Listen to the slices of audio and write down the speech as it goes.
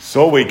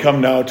So we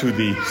come now to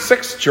the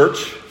sixth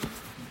church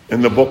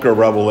in the book of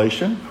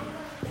Revelation.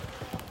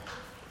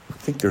 I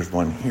think there's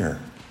one here.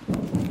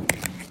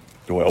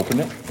 Do I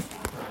open it?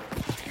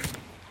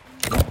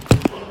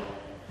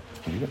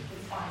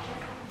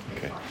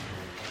 Okay.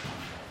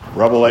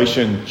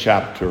 Revelation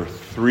chapter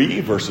 3,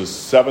 verses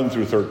 7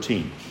 through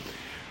 13.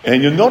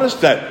 And you'll notice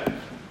that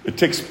it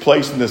takes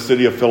place in the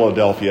city of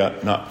Philadelphia,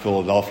 not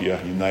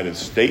Philadelphia, United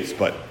States,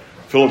 but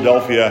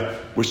Philadelphia,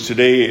 which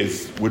today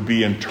would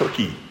be in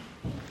Turkey.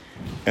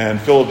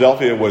 And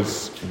Philadelphia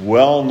was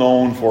well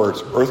known for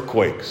its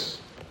earthquakes.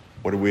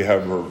 What did we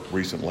have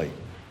recently?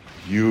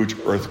 Huge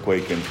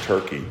earthquake in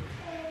Turkey.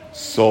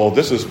 So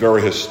this is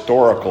very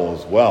historical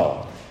as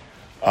well.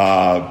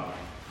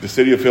 The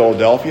city of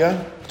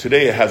Philadelphia,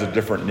 today it has a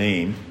different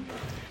name,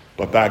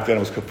 but back then it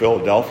was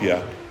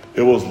Philadelphia.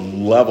 It was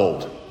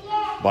leveled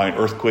by an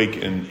earthquake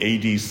in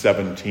AD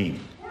 17.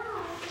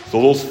 So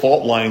those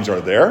fault lines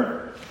are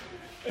there,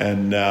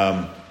 and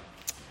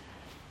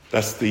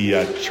that's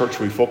the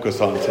church we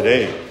focus on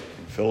today,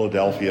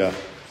 Philadelphia.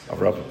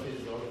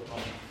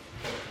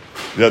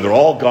 Yeah, they're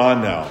all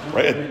gone now,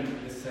 right?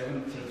 The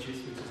seven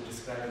churches which is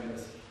described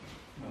as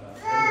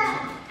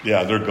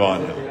yeah, they're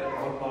gone they now. are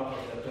all part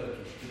of the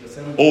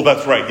Turkey. Oh,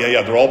 that's right.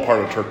 Yeah, they're all part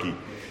of Turkey.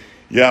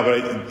 Yeah,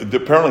 but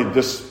apparently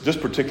this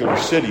particular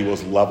city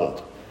was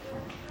leveled,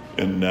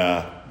 and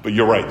but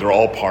you're right. They're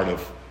all part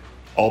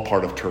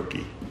of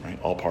Turkey,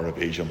 right? All part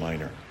of Asia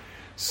Minor.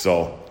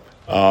 So.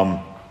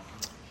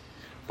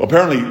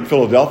 Apparently,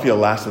 Philadelphia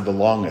lasted the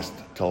longest,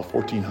 till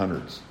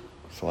 1400s.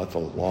 So that's a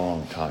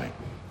long time.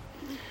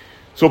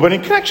 So, but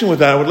in connection with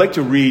that, I would like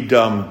to read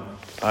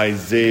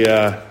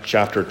Isaiah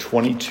chapter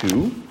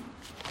 22,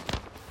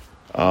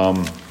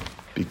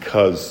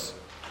 because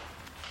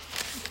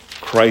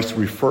Christ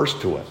refers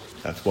to it.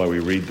 That's why we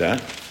read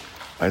that.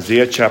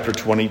 Isaiah chapter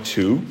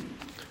 22,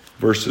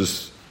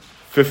 verses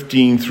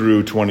 15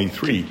 through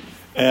 23.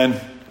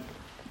 And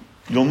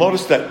you'll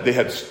notice that they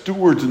had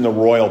stewards in the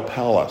royal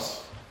palace.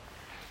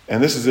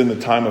 And this is in the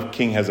time of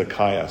King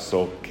Hezekiah.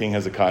 So King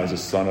Hezekiah is a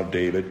son of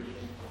David,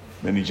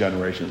 many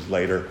generations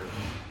later.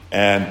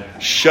 And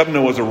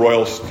Shebna was a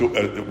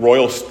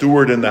royal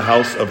steward in the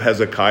house of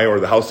Hezekiah,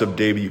 or the house of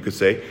David, you could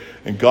say.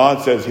 And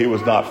God says he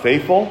was not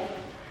faithful,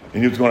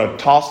 and he was going to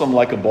toss him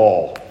like a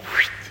ball,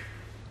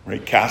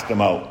 right? Cast him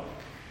out,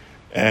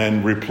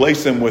 and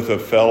replace him with a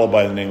fellow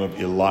by the name of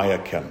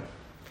Eliakim.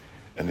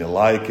 And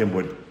Eliakim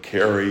would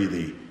carry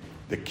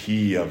the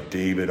key of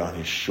David on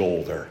his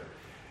shoulder.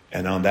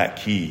 And on that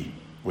key,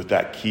 with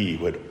that key,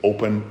 would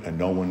open and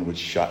no one would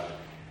shut.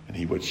 And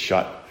he would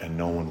shut and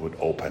no one would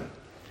open.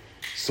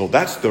 So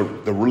that's the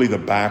really the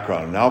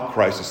background. Now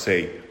Christ is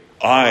saying,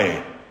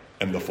 I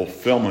am the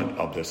fulfillment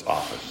of this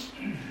office.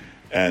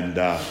 And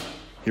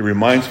he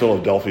reminds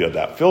Philadelphia of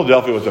that.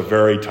 Philadelphia was a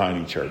very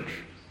tiny church.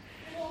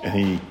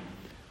 And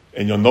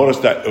you'll notice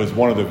that it was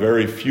one of the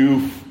very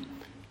few,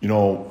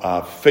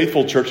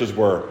 faithful churches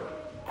where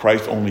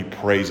Christ only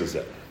praises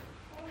it.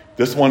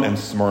 This one and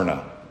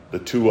Smyrna. The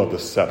two of the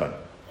seven.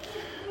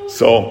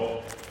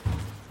 So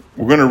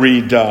we're going to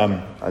read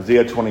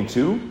Isaiah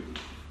 22,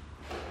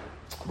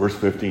 verse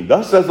 15.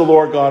 Thus says the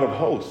Lord God of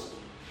hosts,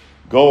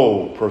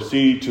 go,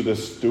 proceed to the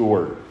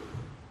steward,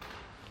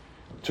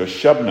 to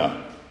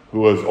Shebna,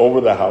 who is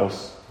over the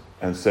house,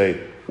 and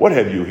say, what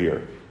have you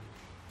here?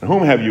 And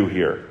whom have you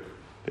here,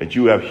 that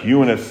you have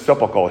hewn a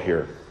sepulchre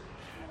here?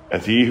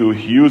 As he who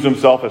hews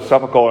himself a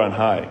sepulchre on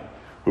high,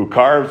 who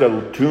carves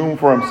a tomb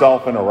for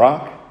himself in a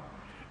rock?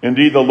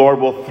 Indeed, the Lord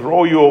will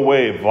throw you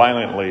away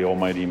violently, O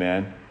mighty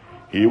man.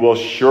 He will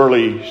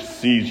surely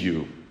seize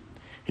you.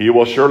 He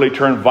will surely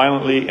turn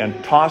violently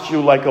and toss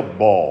you like a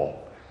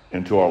ball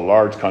into a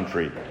large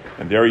country.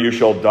 And there you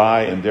shall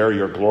die, and there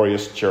your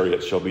glorious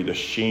chariots shall be the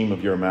shame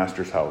of your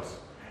master's house.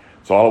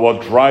 So I will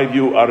drive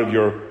you out of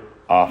your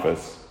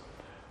office,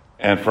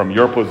 and from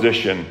your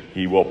position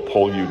he will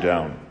pull you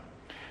down.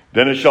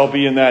 Then it shall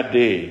be in that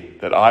day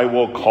that I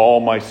will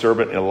call my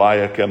servant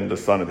Eliakim, the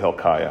son of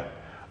Hilkiah.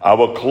 I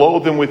will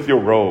clothe him with your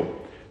robe,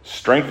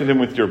 strengthen him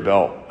with your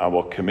belt. I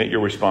will commit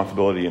your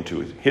responsibility into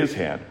his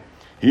hand.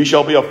 He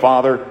shall be a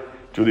father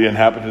to the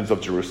inhabitants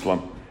of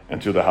Jerusalem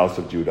and to the house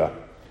of Judah.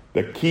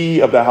 The key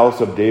of the house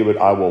of David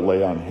I will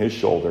lay on his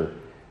shoulder.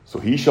 So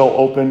he shall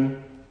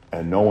open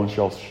and no one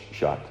shall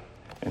shut.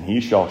 And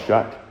he shall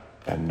shut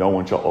and no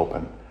one shall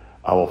open.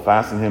 I will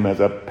fasten him as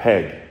a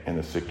peg in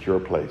a secure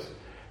place.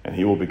 And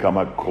he will become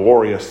a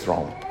glorious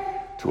throne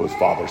to his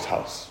father's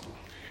house.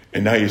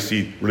 And now you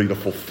see really the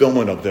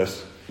fulfillment of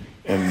this.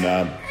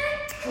 And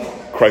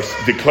Christ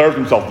declares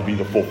himself to be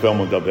the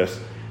fulfillment of this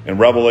in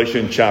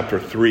Revelation chapter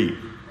 3.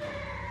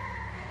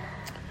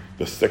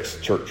 The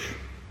sixth church.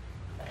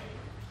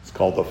 It's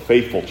called the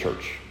faithful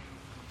church.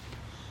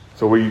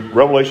 So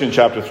Revelation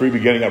chapter 3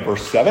 beginning at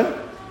verse 7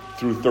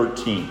 through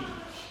 13.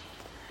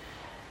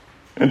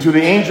 And to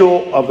the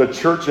angel of the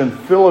church in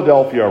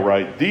Philadelphia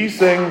write, these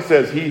things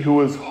says he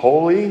who is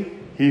holy,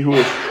 he who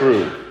is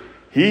true,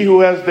 he who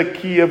has the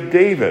key of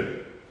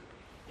David,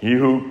 he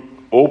who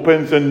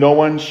opens and no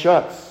one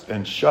shuts,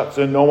 and shuts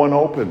and no one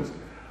opens.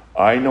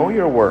 I know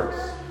your works,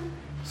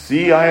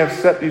 See, I have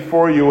set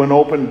before you an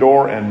open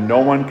door, and no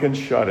one can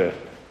shut it.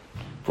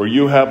 For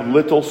you have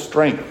little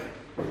strength,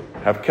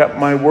 have kept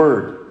my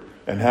word,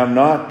 and have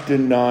not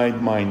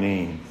denied my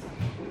name.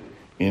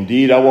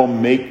 Indeed, I will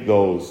make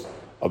those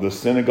of the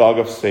synagogue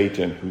of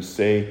Satan who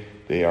say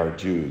they are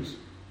Jews,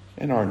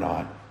 and are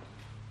not,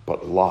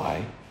 but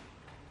lie.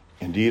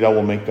 Indeed, I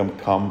will make them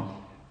come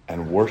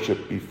and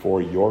worship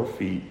before your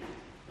feet,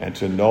 and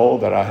to know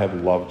that I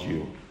have loved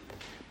you.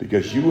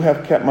 Because you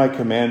have kept my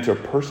command to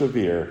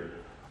persevere,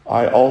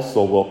 I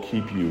also will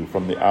keep you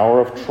from the hour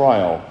of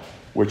trial,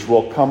 which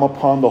will come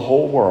upon the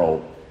whole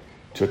world,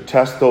 to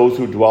test those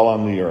who dwell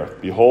on the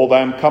earth. Behold, I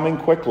am coming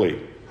quickly.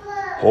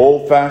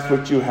 Hold fast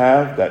what you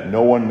have, that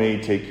no one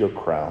may take your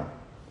crown.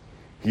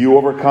 He who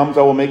overcomes,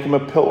 I will make him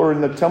a pillar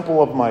in the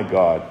temple of my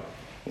God,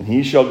 and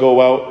he shall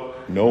go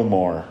out no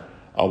more.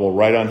 I will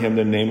write on him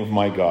the name of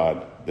my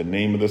God, the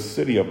name of the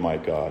city of my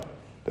God,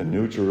 the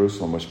new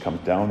Jerusalem which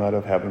comes down out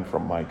of heaven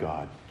from my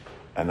God.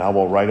 And I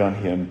will write on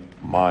him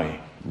my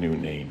new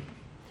name.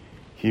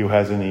 He who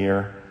has an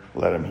ear,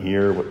 let him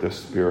hear what the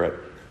Spirit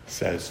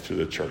says to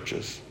the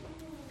churches.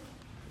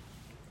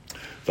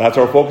 So that's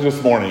our focus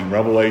this morning,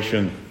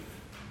 Revelation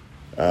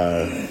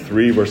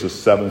 3 verses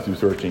 7 through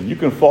 13. You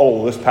can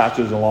follow this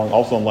passage along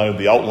also in light of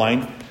the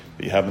outline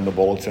that you have in the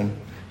bulletin.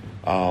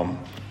 Hope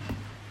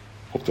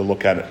to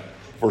look at it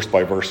verse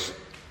by verse.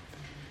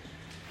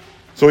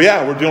 So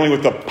we're dealing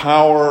with the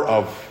power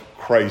of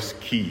Christ's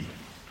key.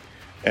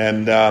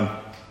 And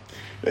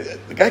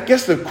I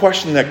guess the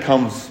question that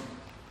comes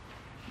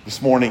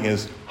this morning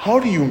is, how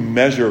do you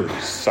measure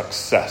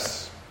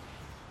success?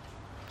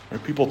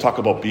 Right? People talk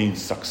about being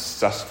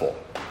successful.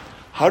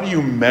 How do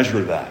you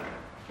measure that?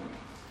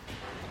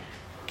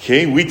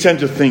 Okay, we tend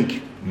to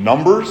think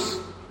numbers.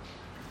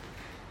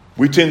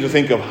 We tend to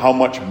think of how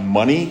much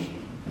money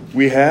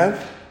we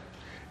have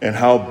and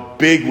how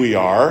big we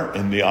are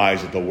in the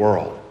eyes of the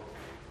world.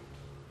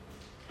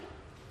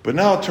 But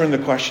now I'll turn the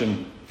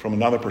question from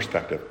another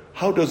perspective.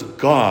 How does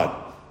God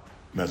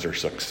measure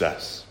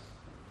success?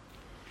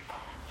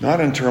 Not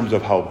in terms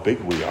of how big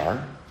we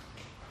are,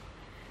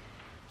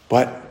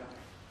 but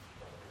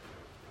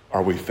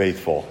are we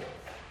faithful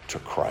to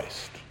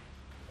Christ?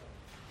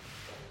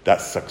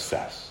 That's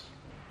success.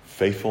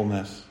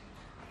 Faithfulness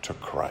to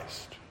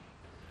Christ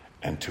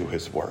and to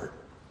his word.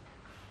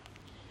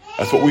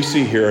 That's what we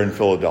see here in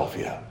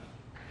Philadelphia.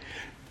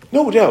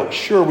 No doubt,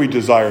 sure, we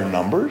desire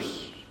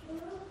numbers.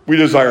 We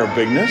desire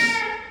bigness.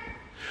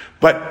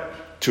 But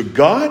to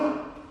God,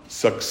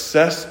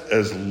 success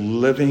is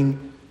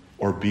living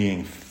or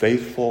being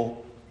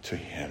faithful to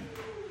him.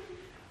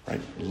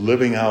 Right?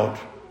 Living out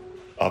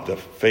of the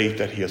faith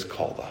that he has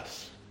called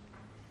us.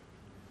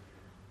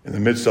 In the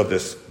midst of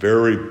this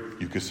very,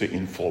 you could say,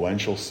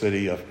 influential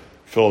city of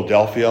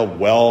Philadelphia,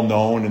 well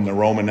known in the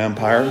Roman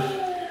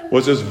Empire,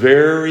 was this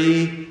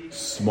very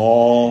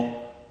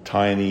small,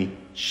 tiny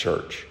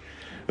church.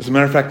 As a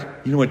matter of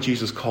fact, you know what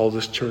Jesus called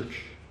this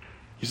church?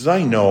 He says,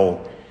 I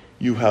know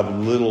you have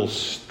little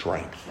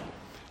strength.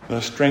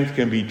 Now, strength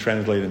can be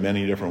translated in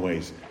many different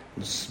ways. It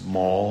was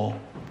small.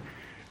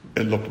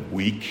 It looked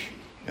weak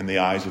in the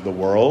eyes of the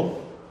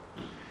world.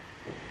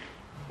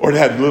 Or it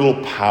had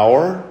little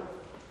power.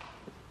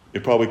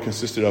 It probably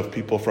consisted of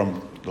people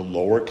from the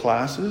lower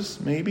classes,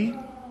 maybe.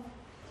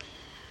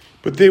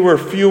 But they were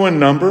few in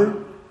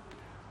number.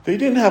 They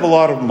didn't have a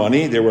lot of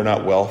money. They were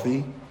not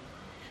wealthy.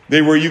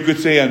 They were, you could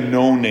say, a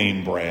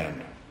no-name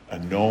brand. A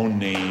known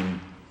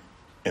name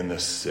in the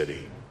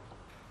city.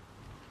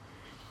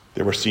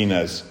 They were seen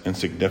as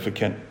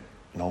insignificant,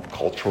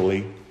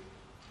 culturally.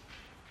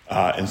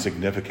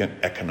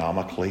 Insignificant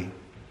economically.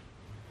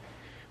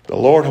 The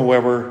Lord,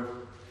 however,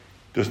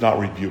 does not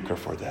rebuke her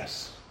for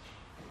this.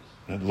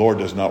 The Lord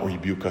does not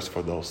rebuke us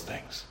for those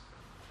things.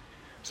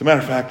 As a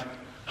matter of fact,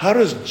 how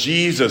does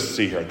Jesus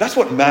see her? That's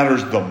what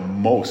matters the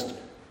most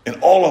in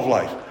all of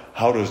life.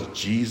 How does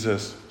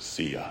Jesus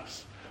see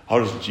us? How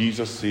does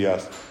Jesus see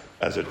us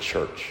as a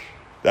church?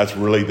 That's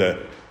really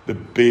the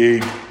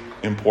big,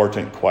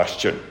 important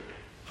question.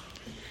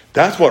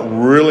 That's what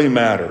really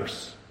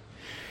matters.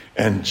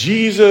 And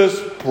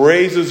Jesus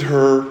praises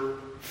her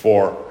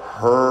for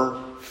her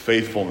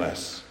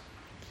faithfulness.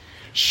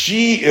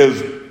 She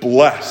is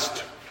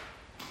blessed.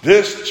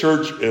 This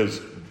church is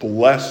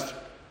blessed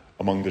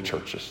among the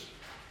churches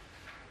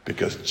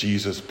because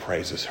Jesus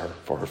praises her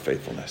for her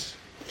faithfulness.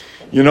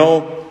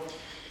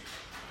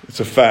 It's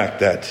a fact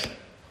that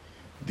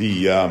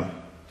the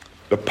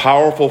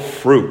powerful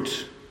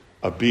fruit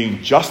of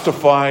being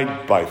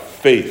justified by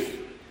faith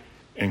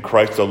in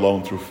Christ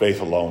alone, through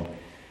faith alone,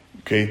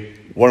 okay,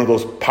 one of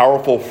those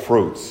powerful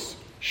fruits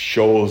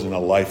shows in a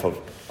life of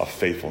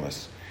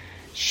faithfulness.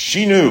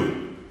 She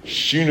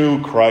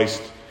knew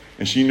Christ,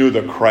 and she knew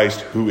the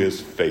Christ who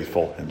is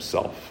faithful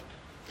himself.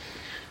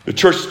 The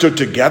church stood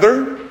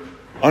together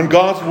on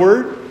God's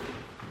word.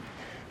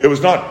 It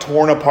was not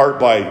torn apart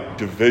by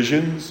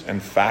divisions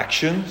and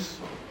factions.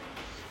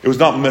 It was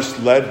not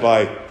misled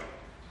by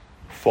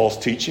false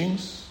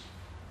teachings.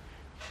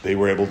 They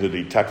were able to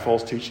detect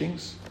false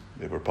teachings.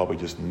 They would probably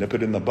just nip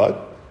it in the bud.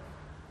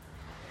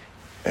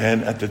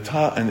 And at the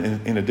top,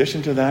 and in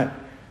addition to that,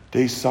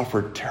 they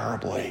suffered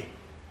terribly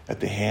at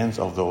the hands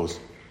of those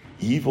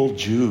evil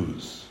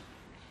Jews.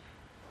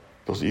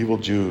 Those evil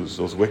Jews,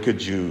 those wicked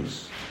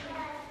Jews,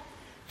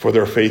 for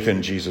their faith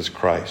in Jesus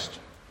Christ.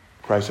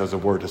 Christ has a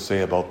word to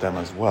say about them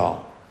as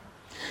well.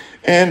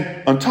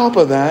 And on top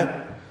of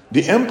that,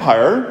 the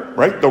empire,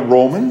 right, the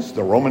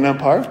Roman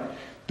Empire,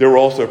 they were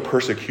also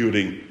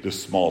persecuting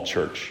this small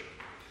church.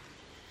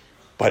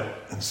 But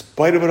in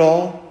spite of it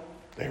all,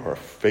 they were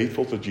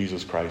faithful to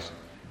Jesus Christ.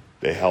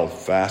 They held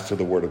fast to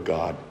the word of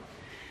God.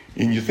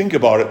 And you think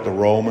about it, the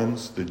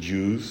Romans, the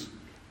Jews,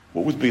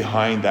 what was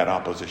behind that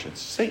opposition?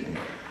 Satan.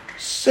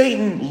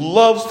 Satan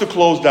loves to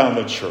close down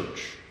the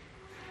church.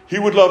 He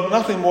would love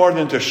nothing more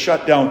than to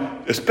shut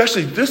down,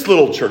 especially this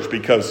little church,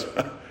 because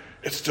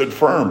it stood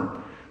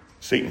firm.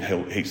 Satan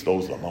hates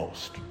those the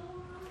most.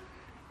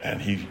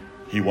 And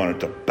he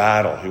wanted to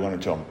battle. He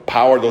wanted to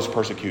empower those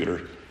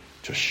persecutors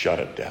to shut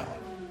it down.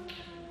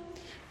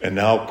 And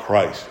now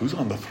Christ, who's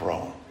on the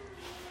throne?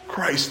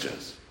 Christ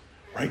is,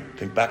 right?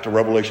 Think back to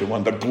Revelation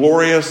 1, the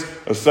glorious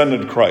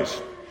ascended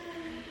Christ.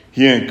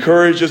 He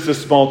encourages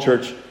this small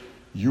church,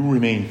 you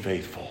remain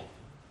faithful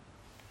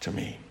to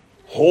me.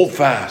 Hold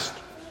fast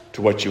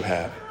to what you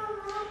have.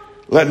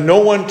 Let no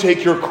one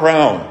take your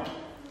crown.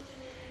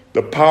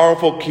 The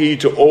powerful key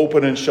to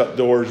open and shut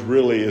doors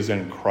really is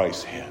in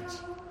Christ's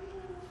hands.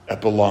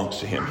 That belongs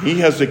to him. He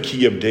has the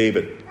key of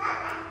David.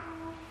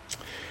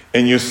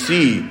 And you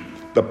see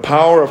the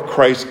power of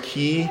Christ's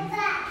key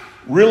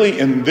really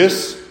in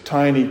this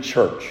tiny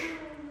church.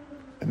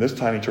 In this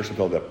tiny church of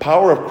Philadelphia. The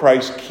power of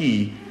Christ's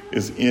key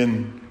is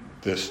in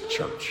this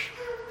church.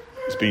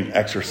 It's being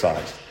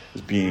exercised.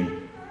 It's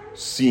being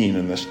seen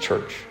in this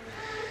church.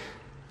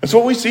 And so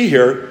what we see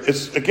here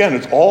is, again,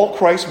 it's all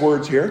Christ's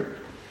words here.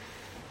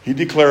 He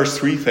declares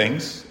three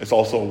things. It's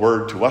also a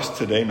word to us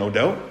today, no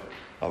doubt.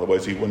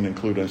 Otherwise, he wouldn't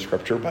include it in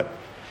Scripture. But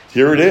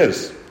here it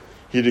is.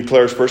 He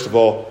declares, first of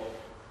all,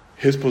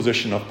 his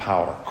position of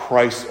power.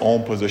 Christ's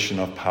own position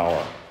of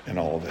power in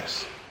all of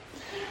this.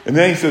 And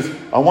then he says,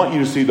 I want you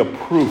to see the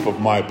proof of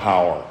my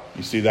power.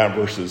 You see that in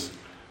verses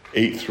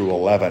 8 through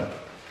 11.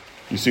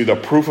 You see the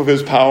proof of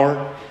his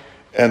power.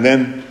 And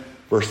then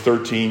verse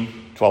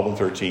 13, 12 and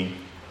 13,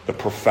 the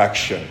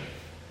perfection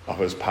of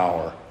his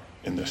power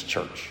in this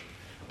church.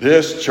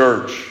 This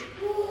church,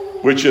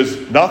 which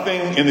is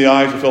nothing in the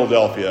eyes of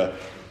Philadelphia,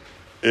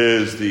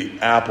 is the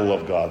apple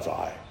of God's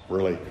eye.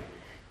 Really,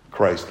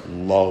 Christ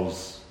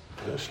loves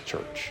this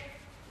church.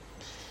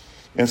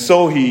 And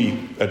so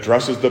he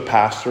addresses the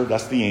pastor.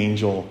 That's the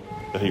angel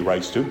that he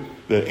writes to.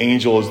 The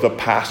angel is the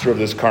pastor of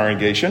this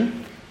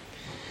congregation.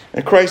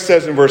 And Christ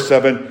says in verse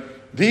 7,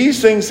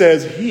 these things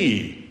says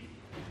he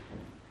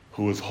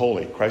who is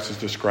holy. Christ is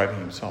describing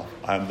himself.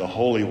 I'm the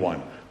holy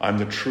one. I'm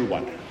the true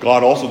one.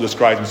 God also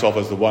describes himself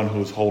as the one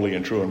who is holy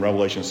and true in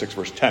Revelation 6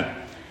 verse 10.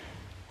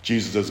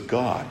 Jesus is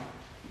God.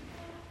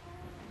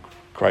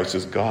 Christ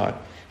is God.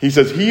 He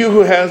says, he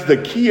who has the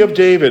key of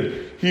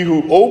David, he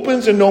who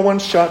opens and no one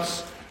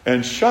shuts,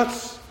 and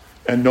shuts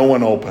and no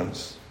one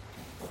opens.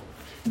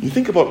 You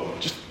think about,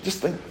 just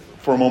think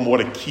for a moment what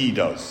a key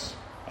does.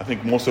 I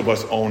think most of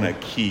us own a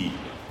key.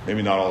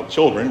 Maybe not all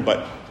children,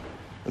 but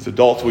as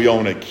adults we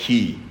own a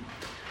key.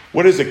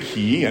 What is a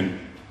key and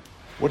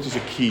what does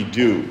a key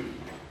do?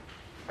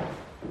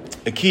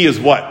 A key is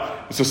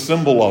what? It's a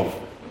symbol of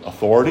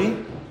authority,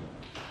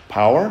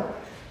 power.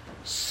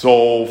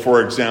 So,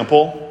 for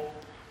example,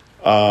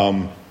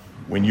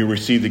 when you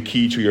receive the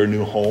key to your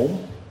new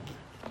home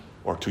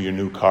or to your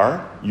new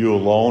car, you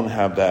alone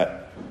have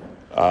that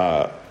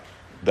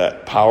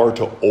power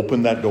to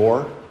open that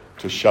door,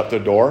 to shut the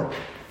door,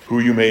 who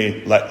you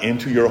may let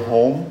into your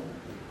home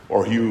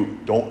or who you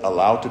don't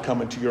allow to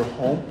come into your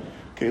home.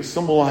 Okay, it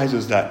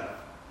symbolizes that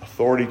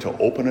authority to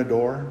open a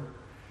door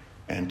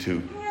and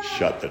to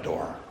shut the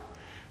door.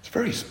 It's a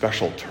very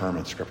special term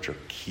in Scripture,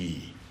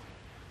 key.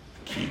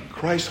 Key.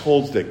 Christ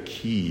holds the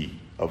key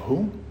of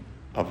whom?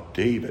 Of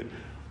David.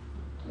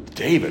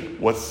 David,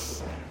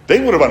 they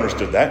would have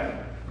understood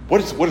that.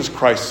 What is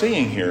Christ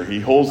saying here? He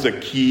holds the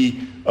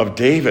key of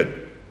David.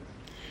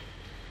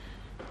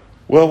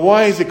 Well,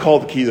 why is it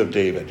called the key of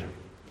David?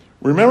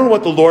 Remember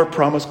what the Lord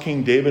promised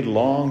King David a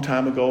long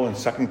time ago in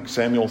 2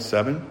 Samuel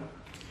 7?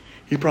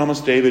 He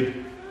promised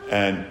David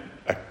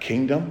a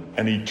kingdom,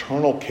 an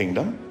eternal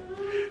kingdom,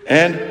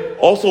 and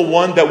also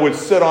one that would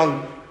sit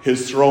on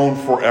his throne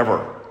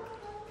forever.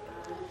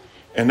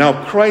 And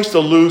now Christ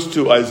alludes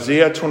to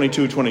Isaiah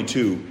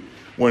 22:22,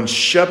 when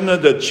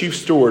Shebna, the chief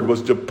steward,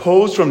 was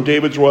deposed from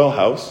David's royal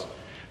house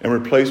and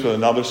replaced with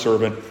another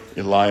servant,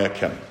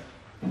 Eliakim.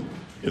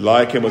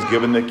 Eliakim was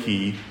given the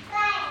key,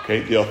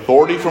 the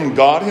authority from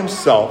God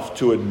himself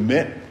to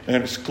admit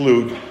and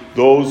exclude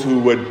those who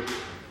would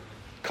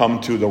come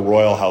to the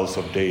royal house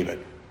of David.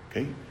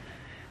 Okay?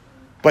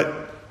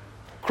 But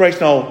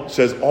Christ now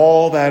says,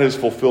 all that is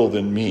fulfilled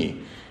in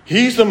me.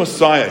 He's the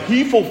Messiah.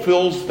 He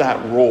fulfills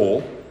that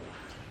role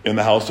in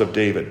the house of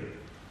David.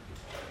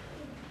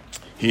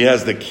 He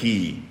has the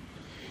key.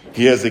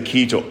 He has the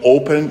key to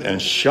open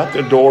and shut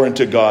the door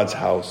into God's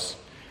house.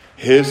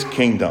 his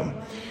kingdom.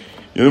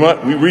 You know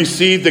what? We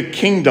receive the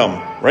kingdom,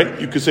 right?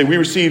 You could say we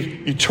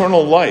receive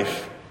eternal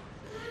life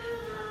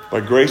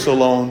by grace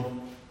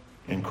alone,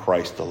 in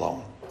Christ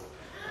alone.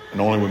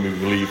 And only when we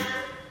believe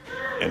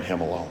in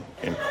him alone,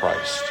 in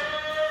Christ.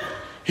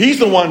 He's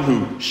the one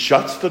who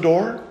shuts the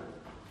door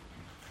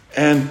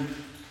and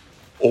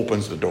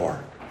opens the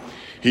door.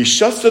 He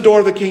shuts the door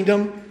of the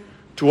kingdom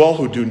to all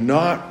who do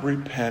not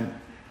repent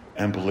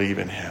and believe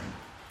in him.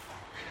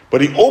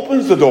 But he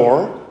opens the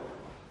door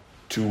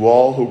to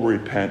all who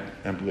repent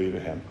and believe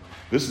in him.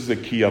 This is the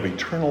key of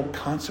eternal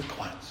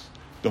consequence.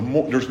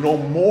 There's no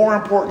more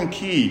important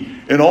key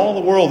in all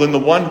the world than the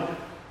one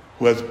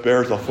who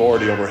bears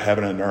authority over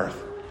heaven and earth,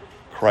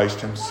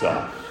 Christ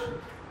himself.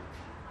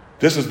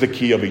 This is the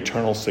key of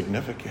eternal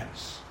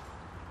significance.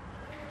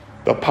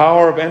 The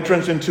power of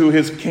entrance into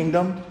his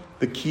kingdom,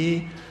 the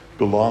key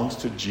belongs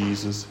to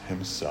Jesus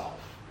himself.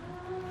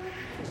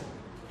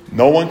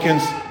 No one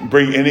can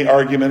bring any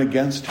argument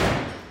against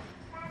him.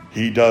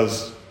 He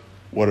does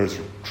what is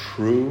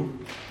true.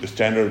 The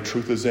standard of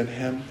truth is in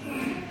him.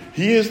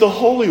 He is the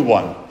Holy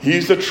One.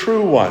 He's the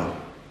true one.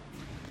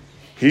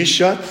 He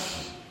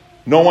shuts.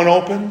 No one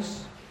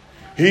opens.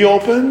 He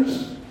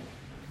opens.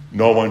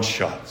 No one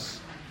shuts.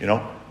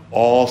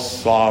 All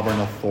sovereign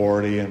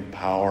authority and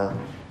power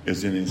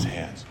is in his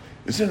hands.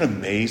 Isn't it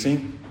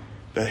amazing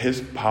that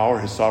his power,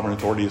 his sovereign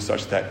authority is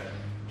such that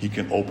he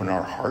can open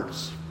our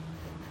hearts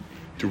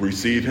to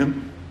receive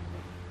him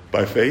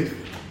by faith?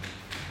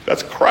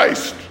 That's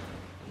Christ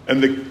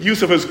and the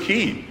use of his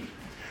key.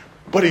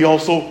 But he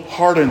also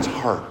hardens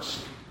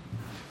hearts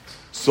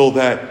so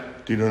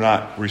that they do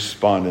not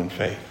respond in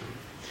faith.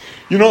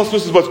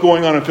 This is what's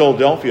going on in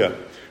Philadelphia.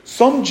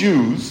 Some of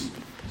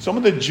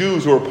the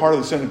Jews who were part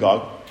of the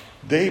synagogue,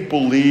 they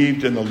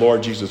believed in the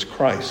Lord Jesus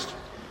Christ.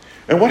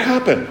 And what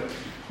happened?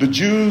 The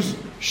Jews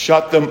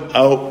shut them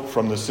out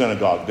from the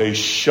synagogue. They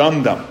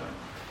shunned them.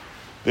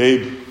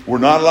 They were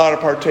not allowed to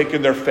partake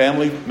in their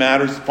family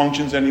matters,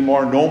 functions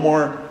anymore. No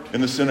more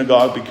in the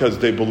synagogue because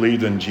they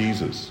believed in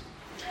Jesus.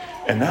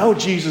 And now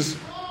Jesus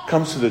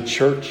comes to the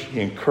church.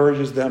 He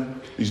encourages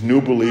them, these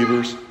new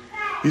believers.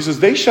 He says,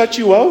 they shut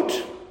you out.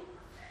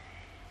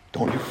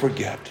 Don't you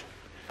forget,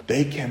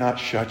 they cannot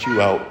shut you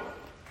out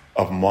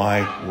of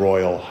my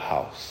royal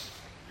house.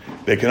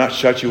 They cannot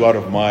shut you out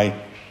of my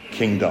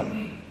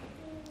kingdom.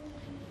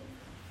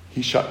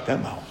 He shut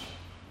them out.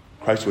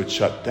 Christ would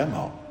shut them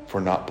out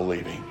for not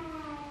believing.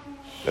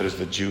 That is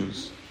the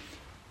Jews.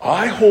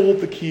 I hold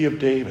the key of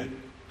David.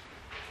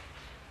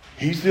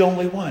 He's the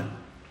only one.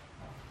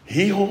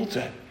 He holds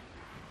it.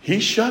 He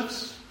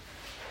shuts.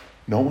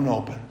 No one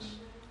opens.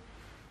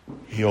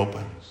 He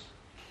opens.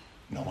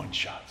 No one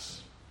shuts.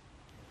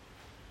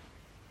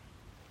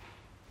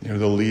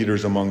 The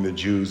leaders among the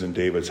Jews in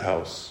David's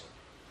house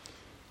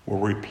were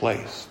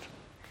replaced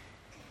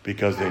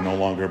because they no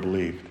longer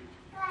believed.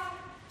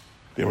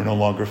 They were no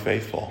longer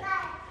faithful.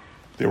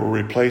 They were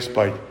replaced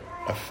by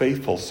a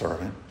faithful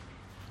servant,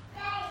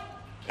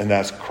 and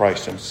that's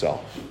Christ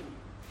himself.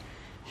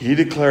 He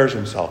declares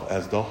himself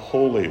as the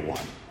Holy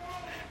One.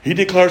 He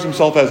declares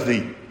himself as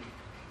the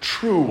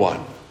true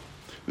one.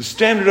 The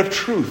standard of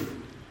truth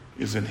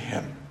is in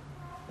him.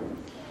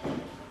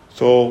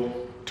 So,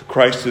 to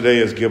Christ today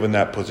is given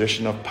that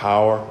position of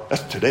power.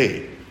 That's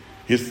today.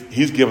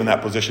 He's given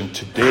that position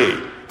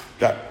today.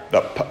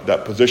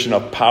 That position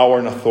of power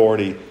and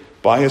authority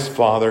by his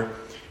Father.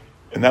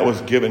 And that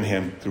was given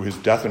him through his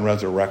death and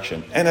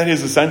resurrection. And at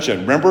his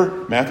ascension.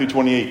 Remember Matthew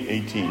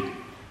 28:18.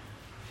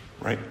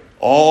 Right?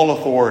 All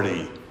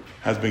authority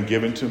has been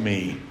given to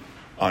me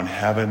on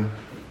heaven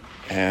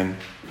and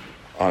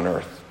on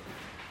earth.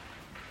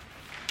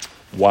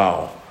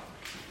 Wow.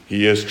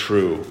 He is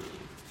true.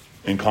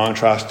 In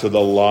contrast to the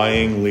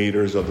lying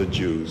leaders of the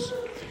Jews.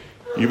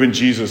 Even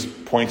Jesus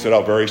points it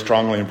out very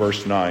strongly in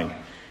verse 9.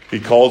 He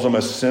calls them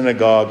a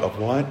synagogue of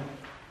what?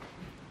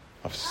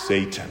 Of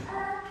Satan.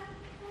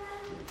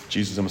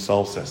 Jesus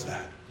himself says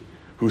that.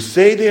 Who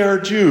say they are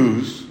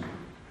Jews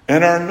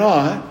and are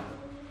not,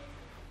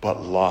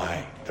 but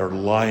lie. They're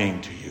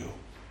lying to you.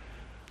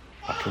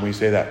 How can we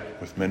say that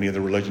with many of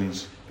the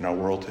religions in our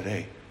world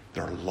today?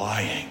 They're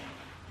lying.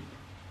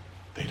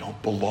 They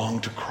don't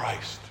belong to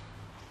Christ.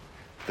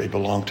 They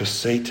belong to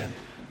Satan.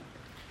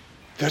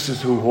 This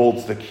is who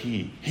holds the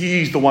key.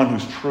 He's the one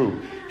who's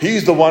true.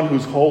 He's the one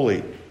who's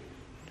holy.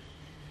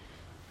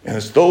 And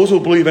it's those who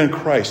believe in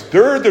Christ.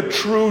 They're the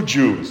true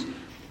Jews.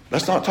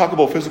 Let's not talk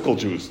about physical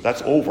Jews.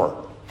 That's over,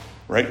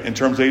 right? In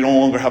terms they no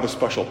longer have a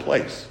special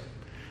place.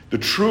 The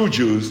true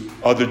Jews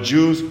are the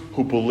Jews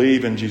who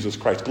believe in Jesus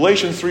Christ.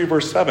 Galatians 3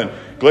 verse 7.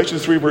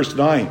 Galatians 3 verse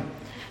 9.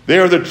 They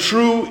are the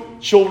true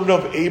children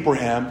of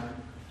Abraham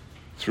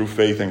through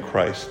faith in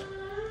Christ.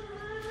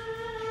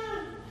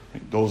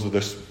 Those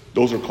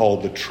are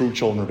called the true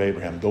children of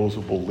Abraham. Those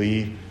who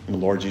believe in the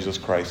Lord Jesus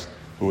Christ,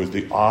 who is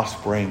the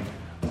offspring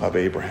of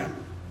Abraham.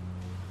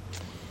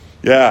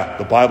 Yeah,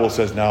 the Bible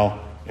says now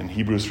in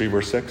Hebrews 3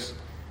 verse 6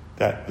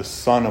 that the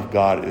Son of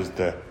God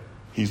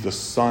he's the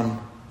Son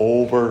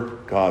over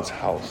God's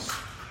house.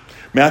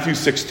 Matthew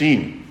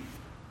 16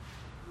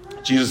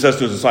 Jesus says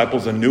to his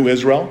disciples, the new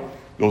Israel,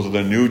 those are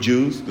the new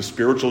Jews, the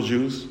spiritual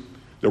Jews,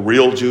 the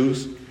real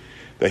Jews,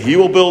 that he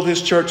will build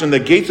his church and the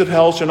gates of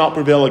hell shall not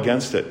prevail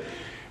against it.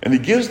 And he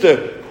gives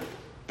the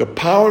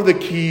power of the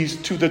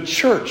keys to the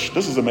church.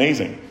 This is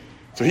amazing.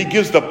 So he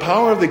gives the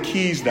power of the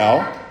keys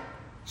now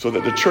so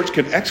that the church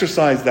can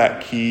exercise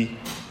that key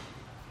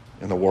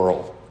in the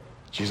world.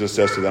 Jesus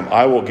says to them,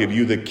 I will give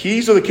you the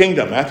keys of the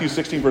kingdom. Matthew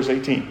 16, verse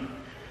 18.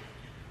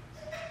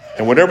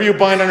 And whatever you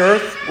bind on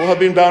earth will have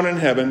been bound in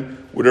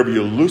heaven. Whatever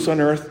you loose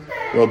on earth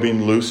will have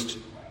been loosed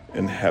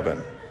in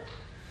heaven.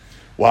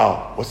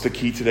 Wow, what's the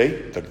key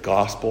today? The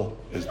gospel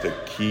is the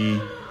key.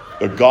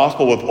 The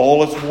gospel with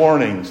all its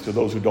warnings to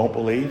those who don't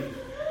believe.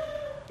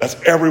 That's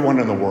everyone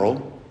in the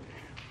world.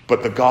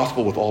 But the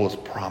gospel with all its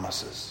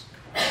promises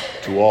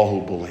to all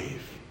who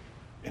believe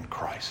in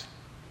Christ.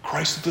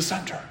 Christ is the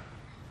center.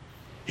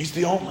 He's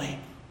the only.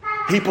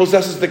 He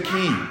possesses the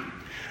key.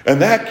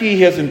 And that key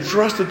he has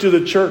entrusted to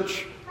the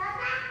church.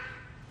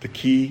 The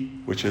key,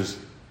 which is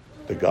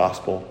the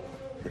gospel.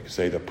 We could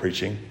say the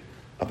preaching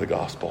of the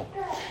gospel.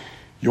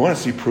 You want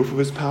to see proof of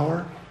his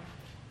power?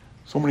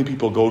 So many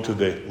people go to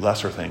the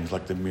lesser things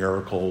like the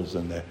miracles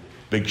and the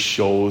big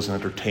shows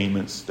and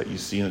entertainments that you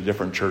see in the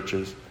different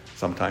churches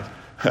sometimes.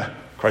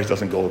 Christ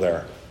doesn't go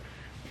there.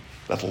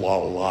 That's a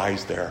lot of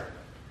lies there.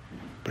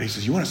 But he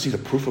says, you want to see the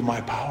proof of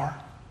my power?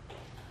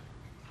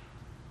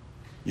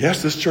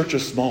 Yes, this church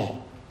is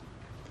small.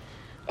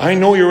 I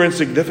know you're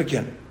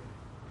insignificant.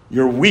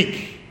 You're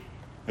weak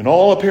in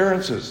all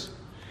appearances.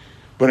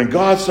 But in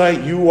God's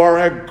sight, you are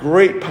a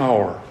great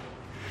power.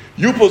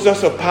 You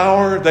possess a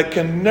power that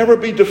can never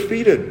be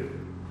defeated.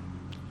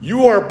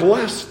 You are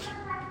blessed.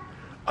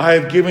 I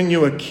have given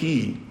you a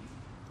key.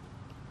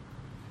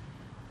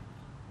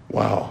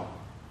 Wow.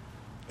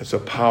 It's a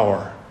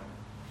power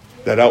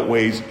that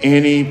outweighs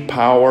any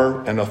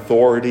power and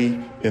authority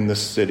in the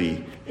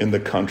city, in the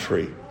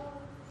country.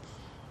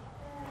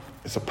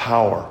 It's a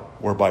power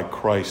whereby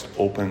Christ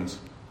opens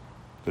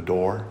the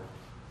door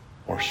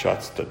or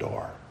shuts the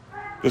door.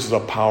 This is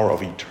a power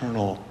of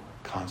eternal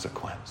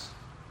consequence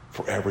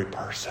for every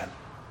person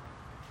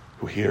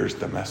who hears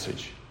the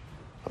message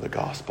of the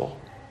gospel.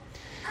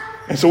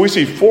 And so we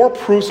see 4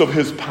 proofs of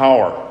his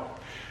power.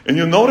 And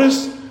you'll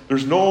notice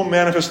there's no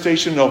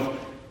manifestation of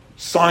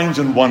signs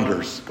and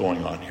wonders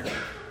going on here.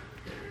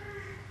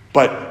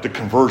 But the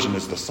conversion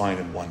is the sign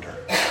and wonder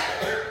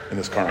in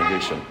this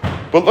congregation.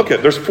 But look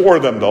at, there's 4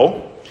 of them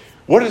though.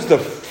 What is the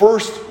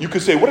first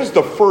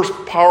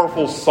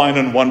powerful sign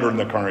and wonder in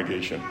the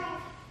congregation?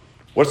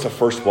 What's the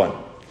first one?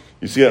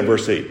 You see that in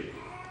verse 8.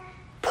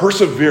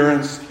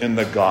 Perseverance in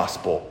the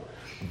gospel.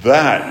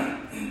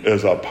 That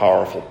is a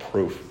powerful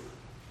proof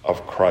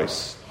of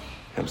Christ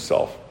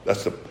himself.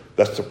 That's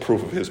the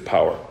proof of his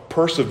power.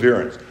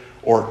 Perseverance,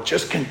 or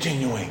just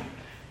continuing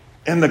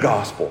in the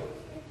gospel.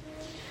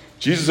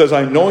 Jesus says,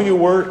 I know your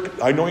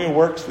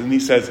works, and he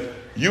says,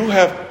 you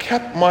have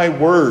kept my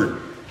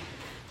word.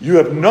 You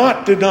have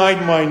not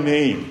denied my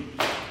name.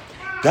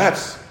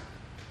 That's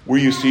where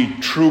you see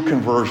true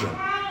conversion.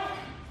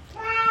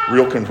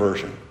 Real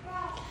conversion.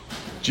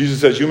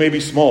 Jesus says, you may be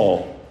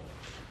small,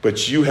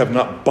 but you have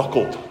not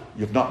buckled.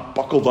 You have not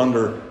buckled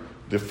under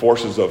the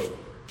forces of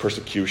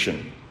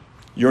persecution.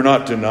 You're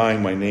not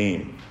denying my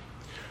name.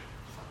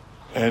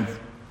 And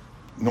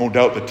no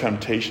doubt the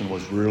temptation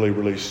was really,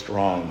 really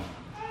strong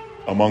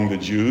among the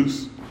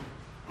Jews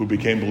who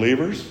became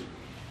believers.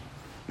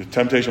 The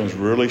temptation was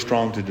really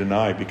strong to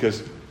deny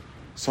because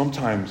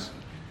sometimes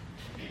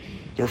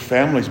their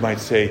families might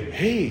say,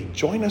 hey,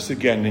 join us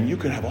again and you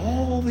can have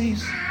all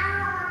these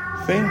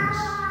things.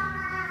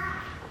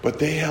 But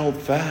they held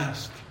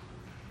fast.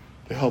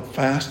 They held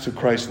fast to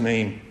Christ's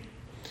name.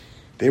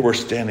 They were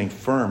standing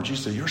firm.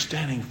 Jesus said, you're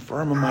standing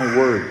firm in my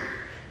word.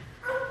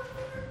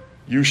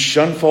 You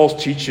shun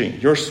false teaching.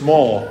 You're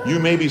small. You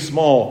may be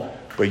small,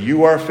 but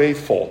you are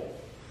faithful.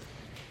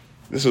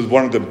 This is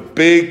one of the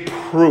big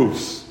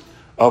proofs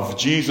of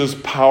Jesus'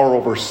 power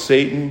over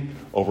Satan,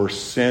 over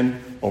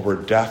sin, over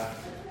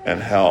death,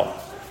 and hell.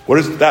 What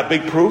is that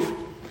big proof?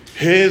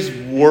 His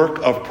work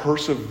of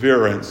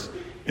perseverance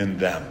in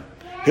them.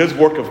 His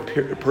work of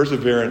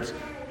perseverance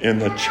in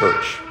the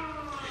church.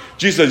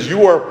 Jesus says,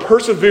 you are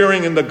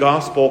persevering in the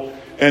gospel,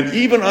 and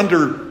even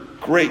under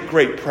great,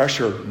 great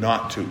pressure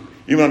not to.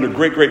 Even under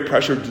great, great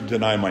pressure to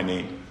deny my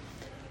name.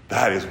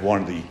 That is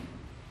one of the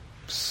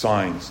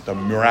signs, the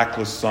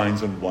miraculous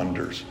signs and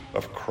wonders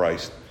of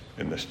Christ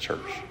in this church.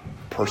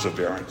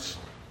 Perseverance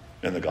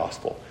in the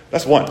gospel.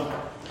 That's one.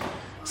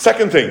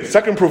 Second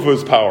proof of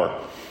his power.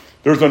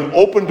 There's an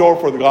open door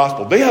for the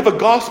gospel. They have a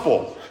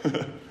gospel.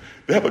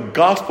 They have a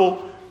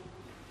gospel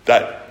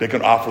that they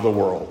can offer the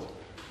world.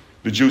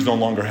 The Jews no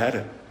longer had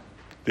it.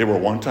 They were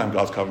one time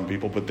God's covenant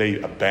people, but they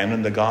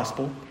abandoned the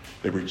gospel.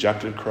 They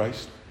rejected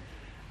Christ.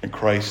 And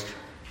Christ,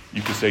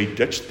 you could say,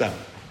 ditched them.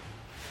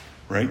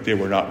 Right? They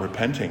were not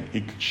repenting.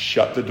 He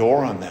shut the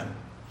door on them.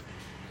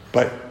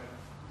 But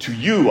to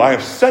you, I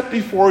have set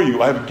before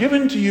you, I have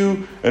given to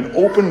you an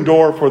open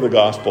door for the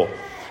gospel.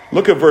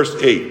 Look at verse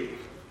 8.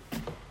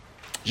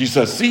 Jesus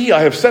says, see,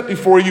 I have set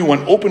before you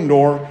an open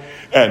door,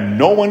 And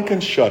no one can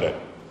shut it.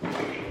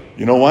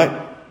 You know what?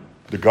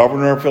 The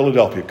governor of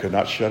Philadelphia could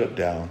not shut it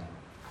down.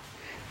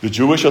 The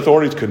Jewish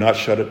authorities could not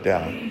shut it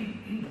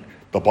down.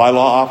 The bylaw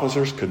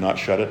officers could not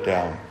shut it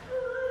down.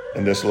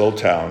 In this little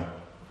town,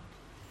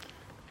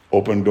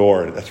 open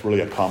door, that's really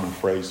a common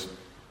phrase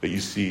that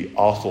you see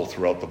also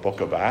throughout the book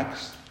of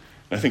Acts.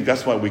 And I think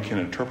that's why we can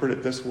interpret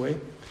it this way.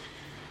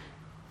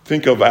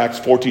 Think of Acts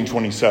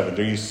 14:27.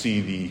 There you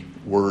see the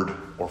word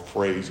or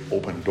phrase,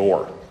 open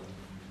door.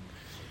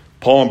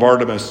 Paul and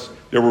Barnabas,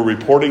 they were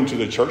reporting to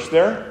the church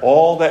there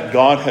all that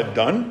God had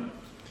done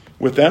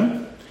with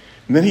them.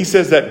 And then he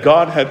says that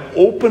God had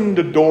opened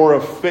the door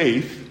of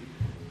faith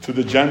to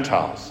the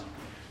Gentiles.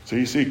 So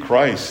you see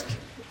Christ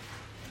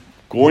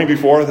going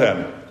before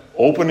them,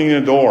 opening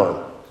the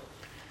door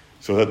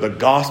so that the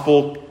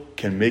gospel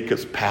can make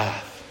its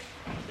path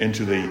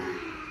into the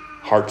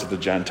hearts of the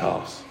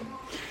Gentiles.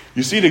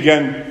 You see it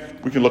again,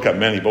 we can look at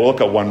many, but we'll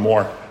look at one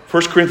more.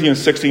 1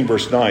 Corinthians 16,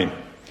 verse 9.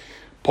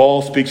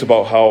 Paul speaks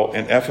about how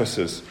in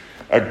Ephesus,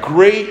 a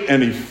great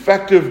and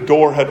effective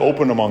door had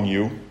opened among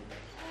you,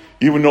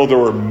 even though there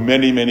were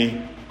many,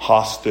 many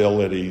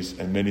hostilities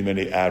and many,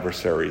 many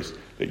adversaries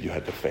that you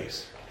had to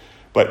face.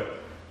 But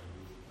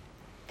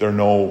they're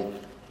no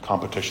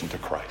competition to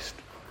Christ,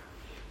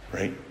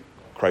 right?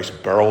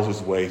 Christ barrels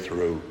his way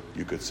through,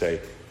 you could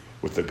say,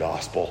 with the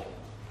gospel,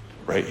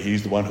 right?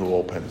 He's the one who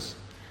opens.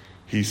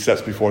 He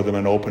sets before them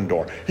an open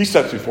door. He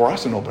sets before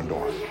us an open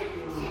door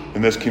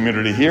in this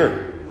community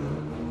here.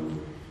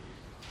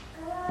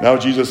 Now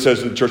Jesus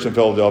says to the church in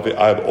Philadelphia,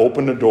 I have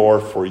opened a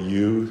door for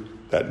you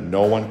that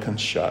no one can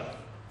shut.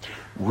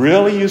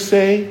 Really, you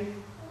say?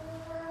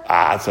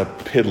 It's a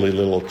piddly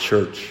little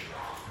church.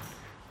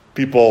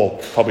 People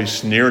probably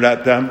sneered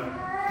at them.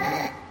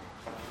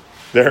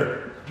 They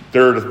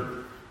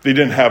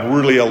didn't have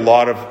really a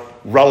lot of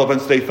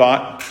relevance, they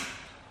thought,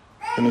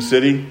 in the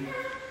city.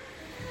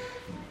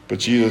 But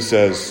Jesus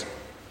says,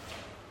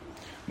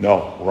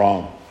 no,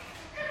 wrong.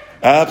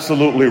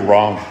 Absolutely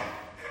wrong.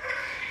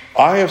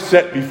 I have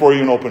set before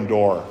you an open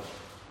door.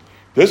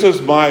 This is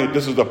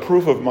the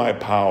proof of my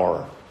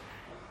power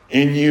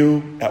in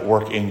you, at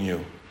work in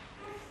you.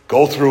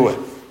 Go through it.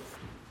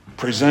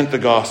 Present the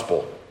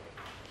gospel.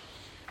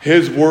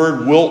 His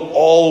word will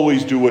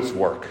always do its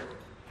work.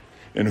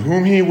 In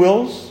whom he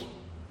wills,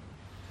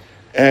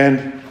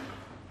 and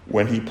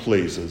when he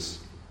pleases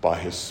by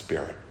his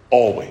Spirit.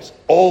 Always,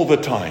 all the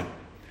time.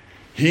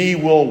 He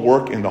will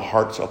work in the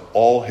hearts of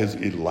all his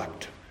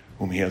elect,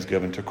 whom he has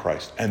given to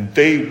Christ. And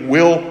they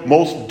will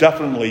most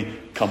definitely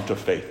come to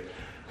faith.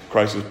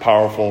 Christ is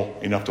powerful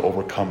enough to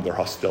overcome their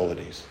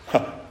hostilities.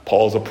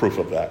 Paul is a proof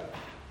of that.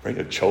 Right?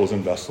 A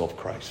chosen vessel of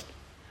Christ.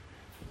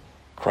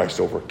 Christ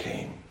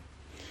overcame.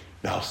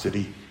 Now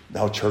city,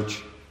 now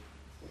church,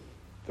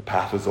 the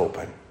path is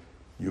open.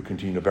 You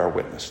continue to bear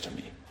witness to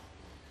me.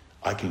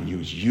 I can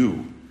use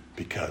you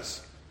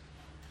because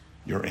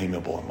you're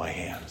amiable in my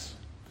hands.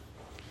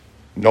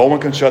 No one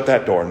can shut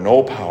that door.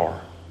 No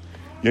power.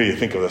 You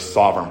think of the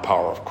sovereign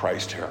power of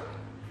Christ here.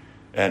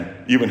 And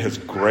even his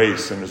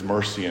grace and his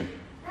mercy and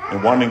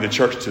wanting the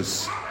church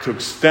to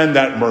extend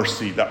that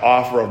mercy, the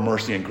offer of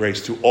mercy and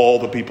grace to all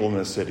the people in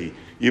the city,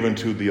 even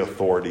to the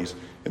authorities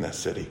in that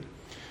city.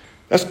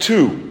 That's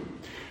two.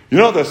 You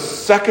know, the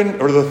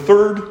second or the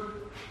third,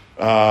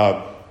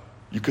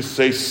 you could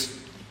say,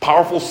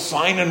 powerful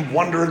sign and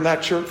wonder in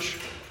that church?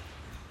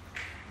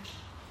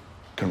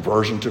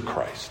 Conversion to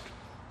Christ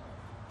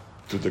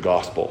through the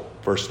gospel.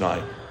 Verse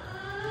 9.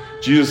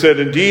 Jesus said,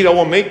 indeed, I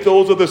will make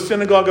those of the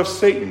synagogue of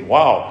Satan.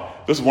 Wow,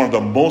 this is one of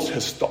the most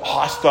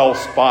hostile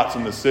spots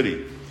in the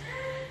city.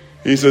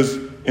 He says,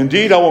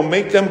 indeed, I will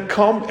make them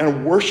come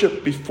and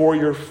worship before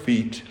your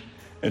feet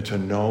and to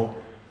know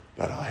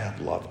that I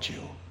have loved you.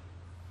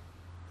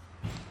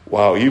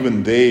 Wow,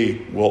 even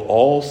they will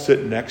all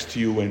sit next to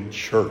you in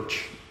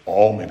church.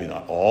 All, maybe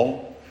not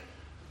all,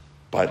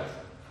 but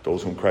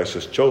those whom Christ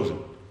has chosen.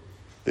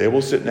 They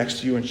will sit next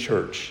to you in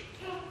church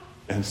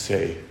and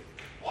say,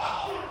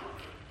 wow,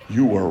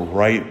 you were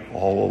right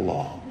all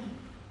along.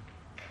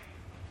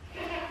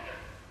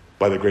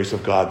 By the grace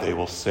of God, they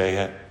will say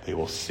it. They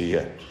will see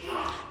it.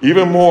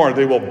 Even more,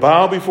 they will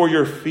bow before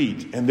your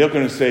feet and they're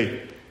going to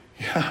say,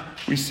 yeah,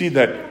 we see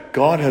that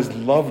God has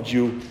loved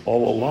you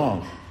all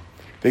along.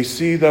 They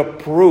see the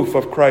proof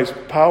of Christ's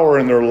power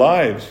in their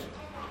lives.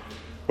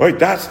 Right?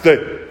 That's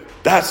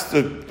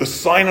the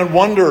sign and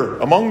wonder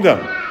among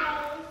them.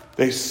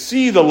 They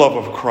see the love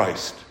of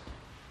Christ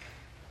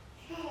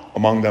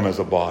among them as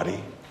a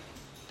body.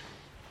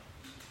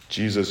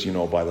 Jesus,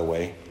 by the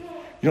way,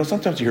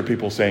 sometimes you hear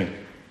people saying,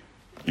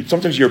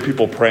 sometimes you hear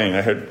people praying.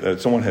 I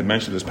heard someone had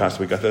mentioned this past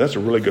week. I thought that's a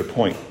really good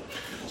point.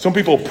 Some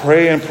people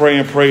pray and pray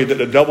and pray that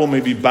the devil may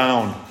be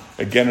bound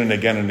again and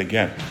again and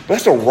again. But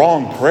that's a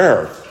wrong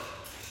prayer.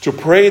 To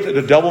pray that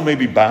the devil may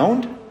be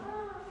bound?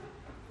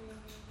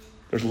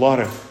 There's a lot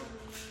of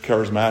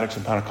charismatics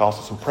and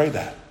Pentecostals who pray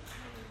that.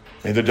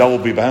 May the devil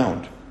be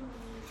bound.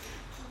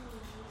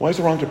 Why is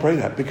it wrong to pray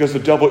that? Because the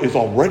devil is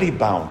already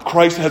bound.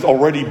 Christ has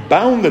already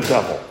bound the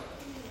devil.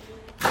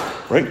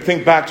 Right?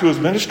 Think back to his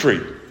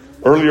ministry.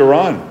 Earlier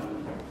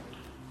on,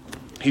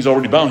 he's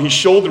already bound. He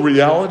showed the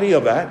reality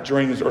of that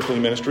during his earthly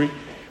ministry.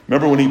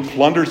 Remember when he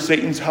plundered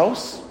Satan's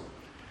house?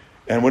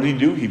 And what did he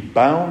do? He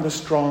bound the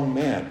strong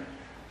man.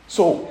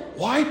 So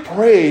why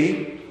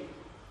pray,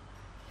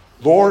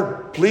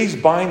 Lord, please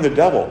bind the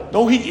devil?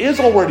 No, he is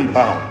already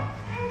bound.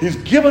 He's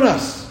given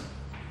us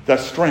that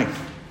strength,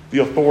 the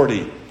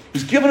authority.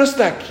 He's given us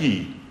that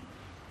key.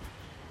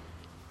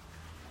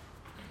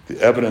 The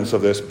evidence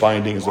of this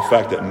binding is the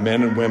fact that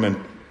men and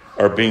women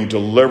are being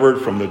delivered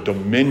from the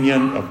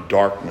dominion of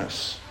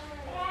darkness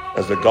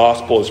as the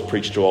gospel is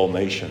preached to all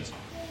nations.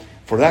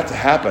 For that to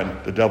happen,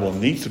 the devil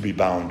needs to be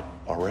bound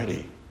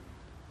already.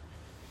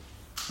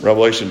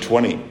 Revelation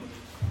 20,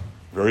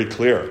 very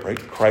clear, right?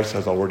 Christ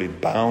has already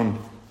bound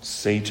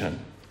Satan.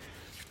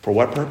 For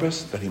what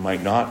purpose? That he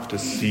might not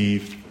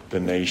deceive the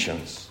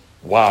nations.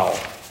 Wow.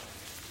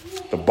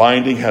 The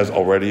binding has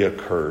already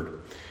occurred.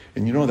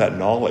 And you know that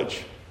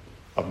knowledge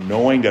of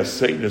knowing that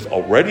Satan is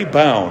already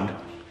bound,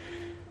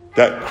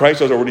 that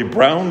Christ has already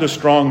bound the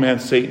strong man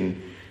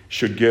Satan,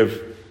 should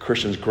give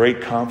Christians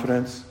great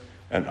confidence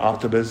and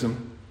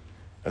optimism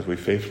as we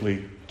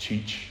faithfully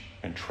teach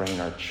and train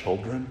our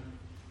children.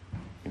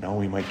 You know,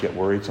 we might get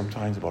worried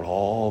sometimes about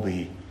all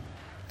the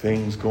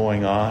things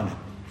going on.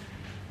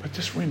 But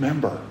just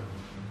remember,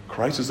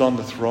 Christ is on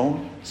the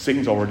throne,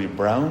 Satan's already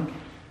bound,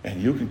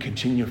 and you can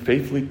continue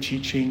faithfully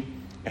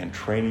teaching and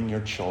training your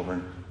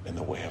children in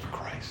the way of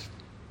Christ.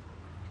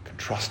 You can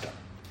trust him.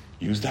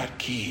 Use that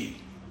key.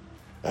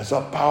 That's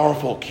a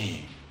powerful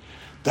key.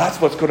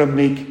 That's what's going to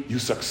make you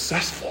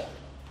successful.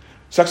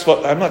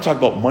 Successful. I'm not talking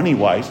about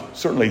money-wise.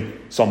 Certainly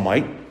some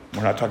might.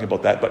 We're not talking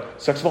about that.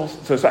 But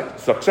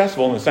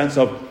successful in the sense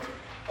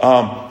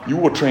of you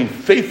will train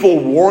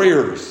faithful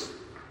warriors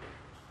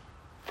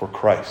for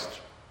Christ.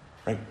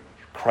 Right?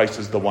 Christ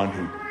is the one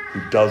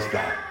who does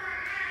that.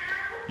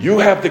 You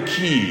have the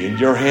key in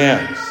your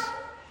hands.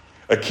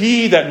 A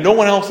key that no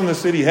one else in the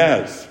city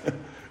has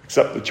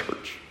except the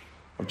church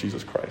of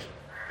Jesus Christ.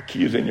 The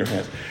key is in your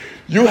hands.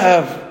 You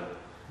have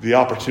the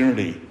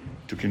opportunity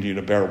to continue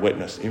to bear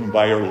witness, even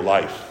by your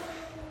life,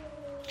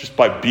 just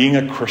by being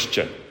a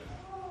Christian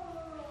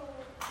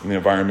in the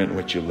environment in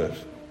which you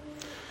live.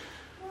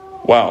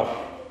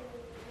 Wow.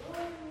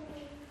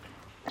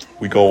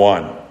 We go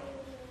on.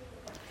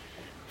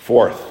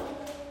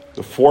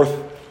 The fourth,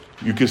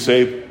 you could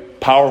say,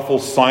 powerful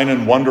sign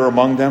and wonder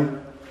among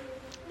them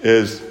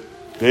is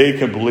they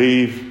can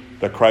believe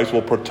that Christ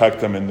will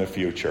protect them in the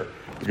future.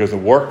 Because the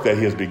work that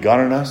he has begun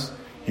in us,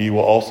 he will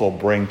also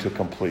bring to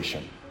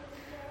completion.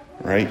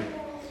 Right?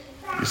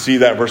 You see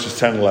that verses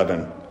 10 and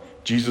 11.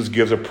 Jesus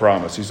gives a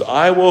promise. He says,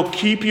 I will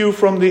keep you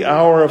from the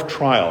hour of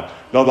trial.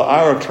 Now the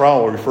hour of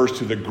trial refers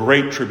to the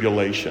great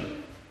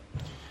tribulation.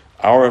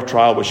 Hour of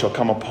trial which shall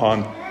come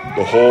upon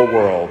the whole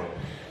world.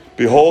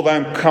 Behold,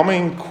 I'm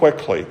coming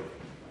quickly.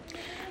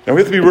 Now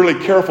we have to be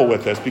really careful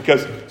with this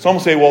because some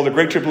say, well, the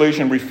great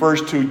tribulation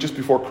refers to just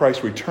before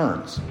Christ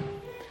returns.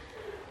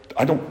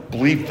 I don't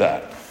believe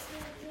that.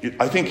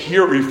 I think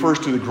here it refers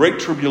to the great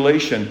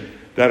tribulation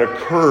that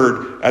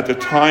occurred at the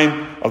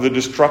time of the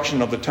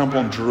destruction of the temple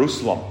in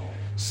Jerusalem,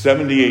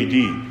 70 AD.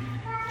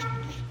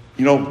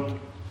 You know,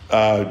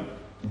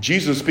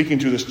 Jesus is speaking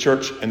to this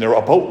church and they're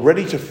about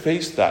ready to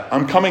face that.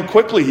 I'm coming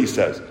quickly, he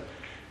says.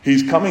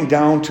 He's coming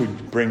down to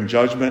bring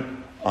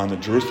judgment on the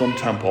Jerusalem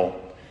temple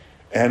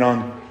and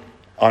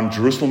on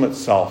Jerusalem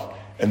itself.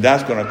 And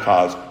that's going to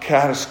cause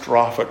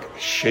catastrophic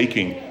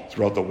shaking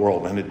throughout the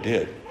world. And it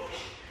did.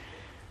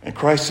 And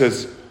Christ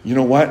says, you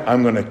know what?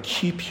 I'm going to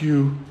keep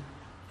you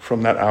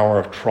from that hour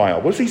of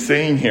trial. What's he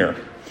saying here?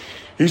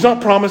 He's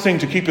not promising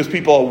to keep his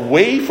people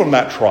away from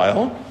that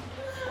trial,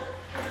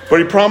 but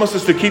he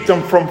promises to keep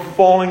them from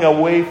falling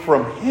away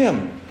from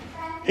him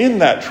in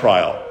that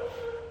trial.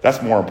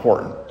 That's more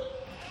important.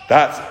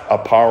 That's a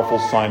powerful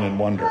sign and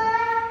wonder.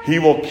 He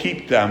will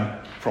keep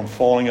them from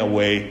falling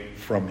away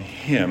from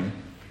him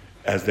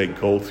as they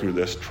go through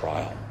this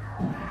trial.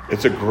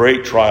 It's a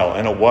great trial,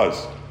 and it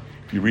was.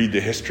 If you read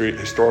the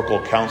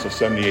historical accounts of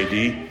 70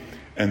 AD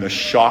and the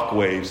shock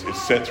waves it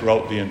sent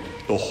throughout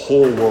the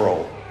whole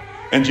world.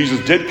 And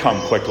Jesus did come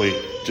quickly,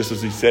 just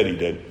as he said he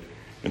did,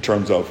 in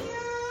terms of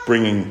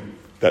bringing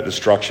that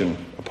destruction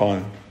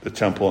upon the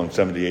temple in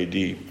 70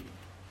 AD.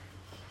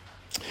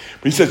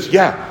 But he says,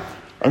 yeah,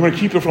 I'm going to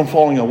keep you from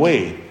falling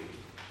away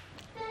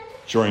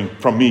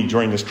from me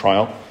during this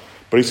trial.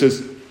 But he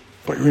says,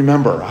 but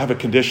remember, I have a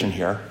condition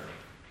here.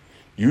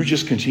 You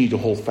just continue to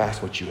hold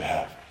fast what you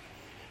have.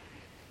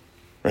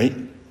 Right?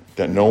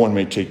 That no one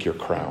may take your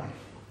crown.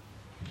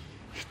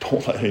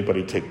 Don't let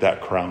anybody take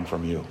that crown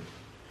from you.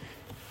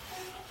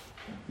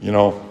 You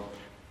know,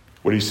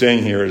 what he's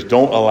saying here is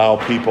don't allow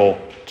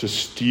people to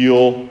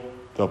steal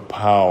the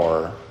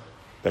power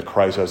that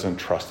Christ has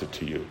entrusted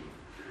to you.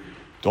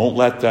 Don't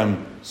let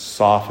them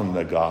soften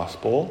the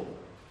gospel.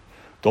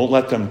 Don't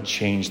let them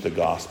change the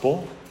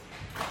gospel.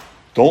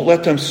 Don't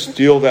let them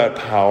steal that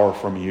power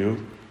from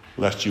you,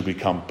 lest you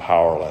become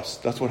powerless.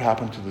 That's what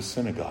happened to the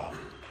synagogue.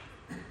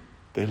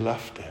 They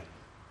left it.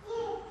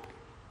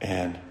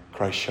 And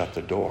Christ shut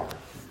the door.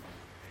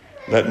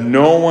 Let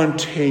no one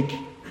take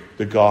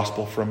the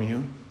gospel from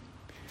you.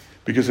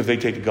 Because if they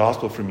take the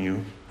gospel from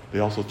you, they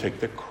also take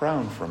the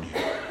crown from you.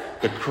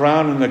 The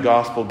crown and the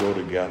gospel go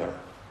together.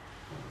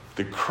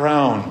 The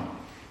crown,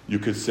 you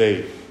could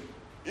say,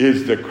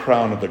 is the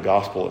crown of the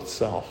gospel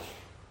itself.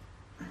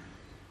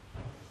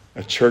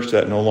 A church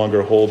that no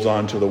longer holds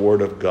on to the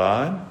word of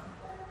God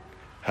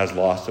has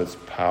lost its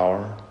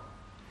power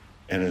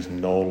and is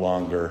no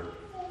longer,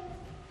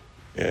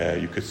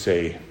 you could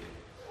say,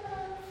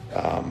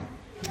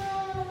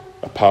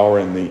 a power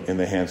in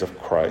the hands of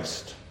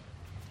Christ.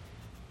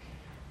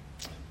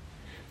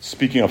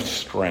 Speaking of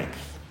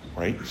strength,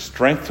 right?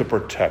 Strength to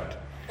protect.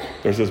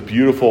 There's this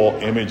beautiful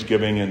image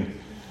giving in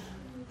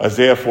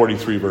Isaiah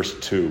 43 verse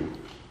 2.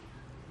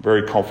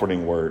 Very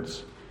comforting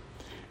words.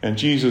 And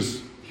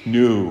Jesus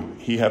knew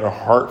he had a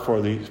heart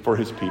for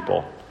his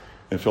people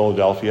in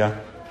Philadelphia,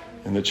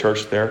 in the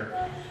church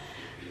there.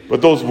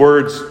 But those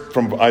words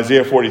from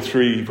Isaiah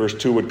 43 verse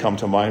 2 would come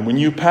to mind. When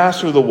you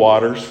pass through the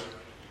waters,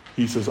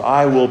 he says,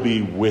 I will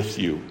be with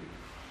you.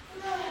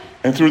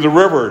 And through the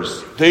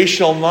rivers, they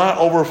shall not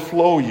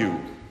overflow you.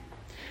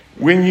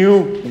 When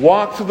you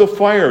walk through the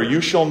fire,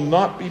 you shall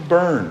not be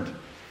burned,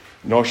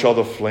 nor shall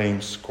the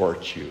flames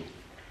scorch you.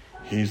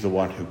 He's the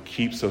one who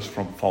keeps us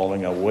from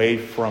falling away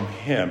from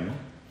him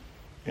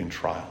in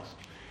trials.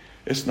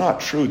 It's not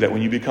true that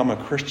when you become a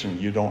Christian,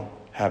 you don't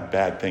have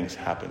bad things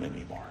happen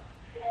anymore.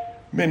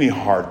 Many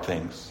hard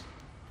things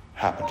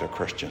happen to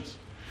Christians.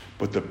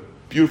 But the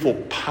beautiful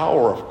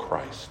power of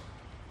Christ,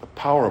 the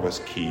power of his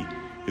key,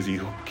 is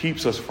he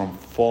keeps us from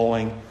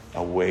falling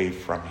away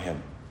from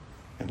him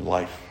in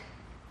life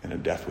and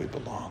in death. We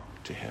belong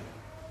to him.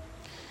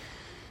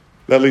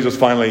 That leads us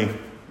finally,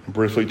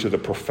 briefly, to the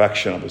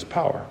perfection of his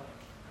power.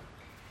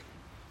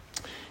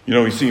 You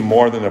know, we see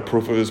more than the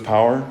proof of his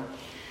power.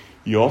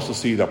 You also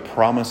see the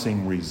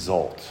promising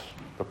result.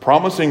 The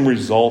promising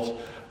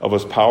result of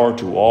his power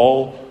to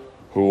all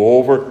who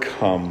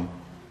overcome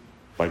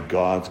by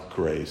God's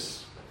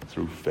grace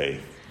through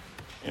faith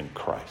in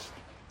Christ.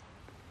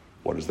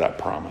 What is that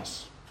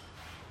promise?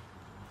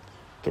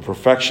 The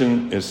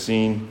perfection is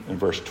seen in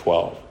verse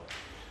 12.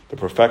 The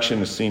perfection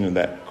is seen in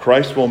that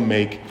Christ will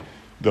make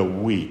the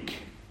weak,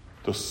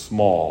 the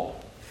small,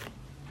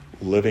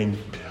 living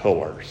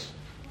pillars.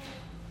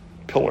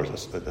 Pillars,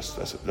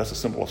 that's a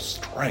symbol of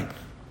strength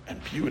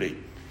and beauty.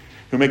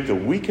 He'll make the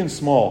weak and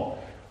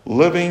small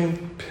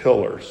living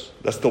pillars.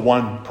 That's the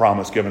one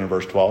promise given in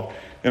verse 12.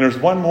 And there's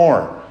one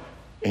more,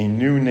 a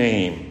new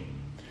name.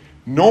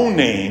 No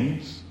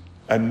names,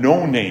 a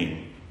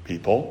no-name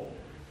people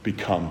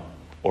become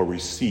or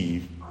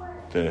receive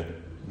the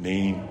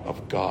name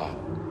of God,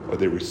 or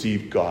they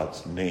receive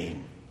God's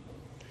name.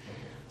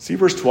 See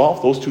verse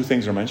 12? Those two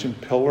things are mentioned,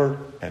 pillar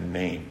and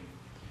name.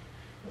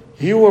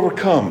 He who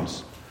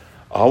overcomes,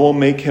 I will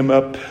make him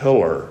a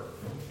pillar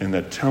in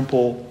the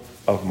temple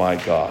of my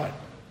God.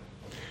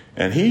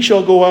 And he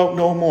shall go out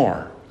no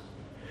more.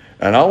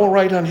 And I will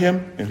write on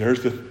him, and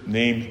there's the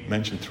name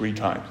mentioned 3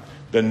 times,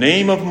 the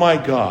name of my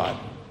God,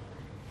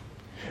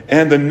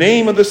 and the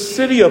name of the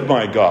city of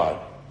my God,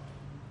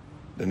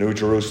 the new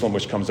Jerusalem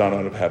which comes down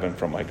out of heaven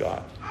from my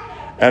God.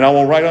 And I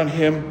will write on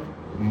him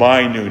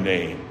my new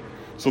name.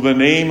 So the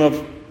name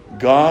of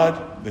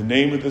God, the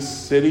name of the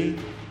city,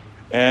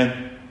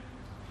 and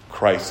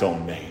Christ's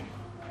own name.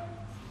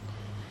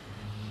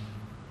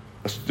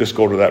 Let's just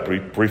go to that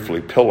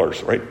briefly.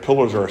 Pillars, right?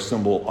 Pillars are a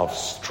symbol of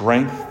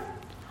strength,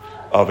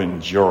 of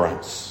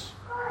endurance.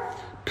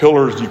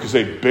 Pillars, you could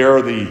say,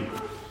 bear the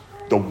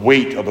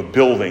weight of a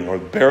building or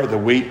bear the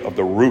weight of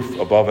the roof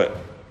above it.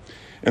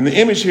 And the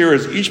image here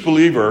is each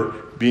believer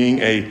being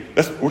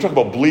we're talking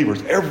about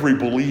believers, every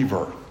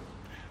believer,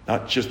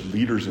 not just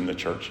leaders in the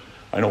church.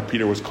 I know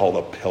Peter was called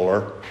a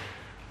pillar,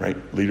 right?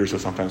 Leaders are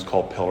sometimes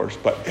called pillars,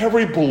 but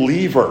every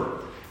believer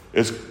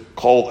is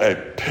called a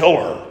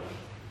pillar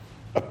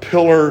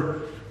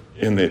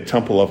in the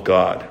temple of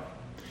God,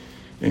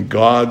 in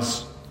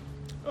God's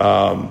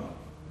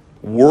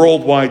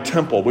worldwide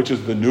temple, which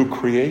is the new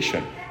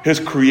creation. His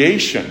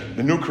creation,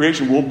 the new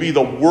creation, will be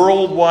the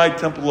worldwide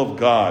temple of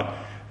God,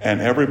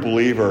 and every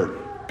believer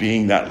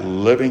being that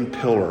living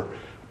pillar,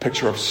 a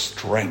picture of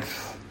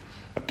strength,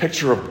 a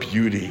picture of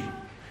beauty,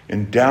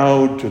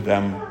 endowed to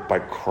them by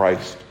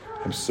Christ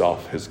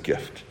himself, his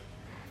gift.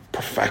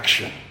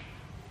 Perfection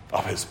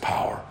of his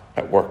power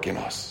at work in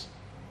us.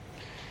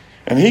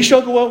 And he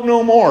shall go out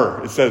no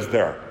more, it says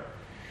there.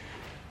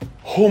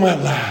 Home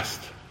at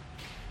last.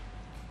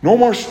 No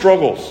more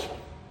struggles.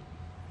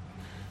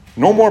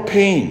 No more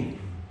pain.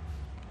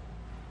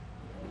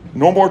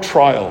 No more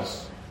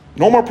trials.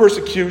 No more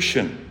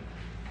persecution.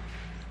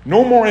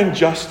 No more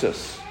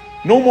injustice.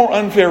 No more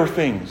unfair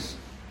things.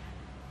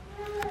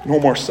 No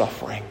more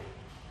suffering.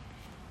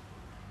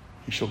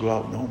 He shall go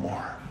out no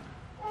more.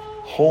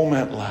 Home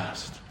at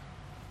last.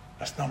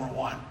 That's number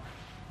 1.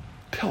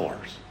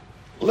 Pillars.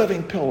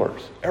 Living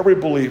pillars. Every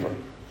believer.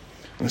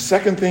 And the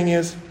second thing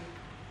is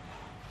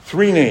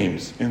 3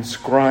 names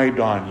inscribed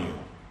on you.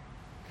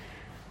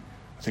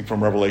 I think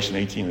from Revelation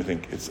 18, I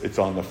think it's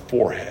on the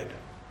forehead.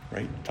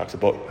 right? It talks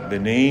about the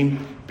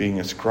name being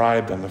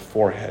inscribed on the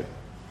forehead.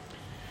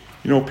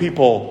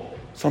 People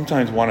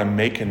sometimes want to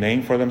make a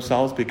name for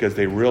themselves because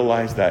they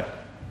realize that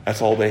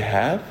that's all they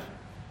have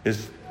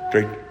is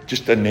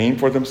just a name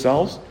for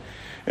themselves.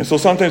 And so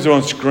sometimes they'll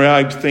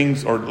inscribe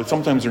things, or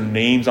sometimes their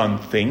names on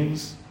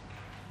things,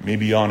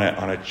 maybe on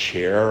a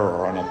chair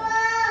or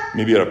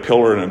maybe at a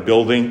pillar in a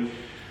building,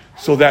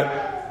 so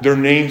that their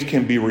names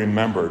can be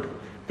remembered.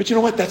 But you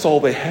know what? That's all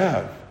they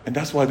have. And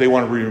that's why they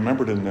want to be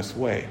remembered in this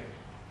way.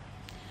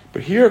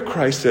 But here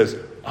Christ says,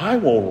 I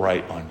will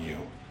write on you.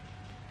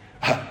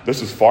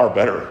 This is far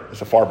better.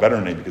 It's a far better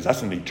name because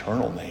that's an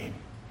eternal name.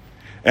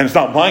 And it's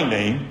not my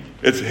name.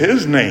 It's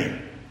his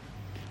name.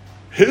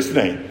 His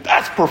name.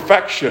 That's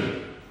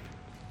perfection.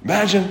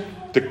 Imagine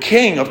the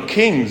King of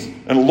Kings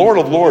and Lord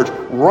of Lords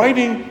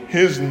writing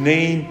his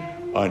name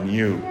on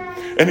you.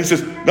 And he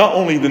says, not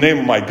only the name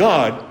of my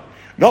God,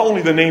 not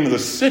only the name of the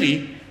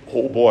city,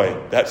 oh boy,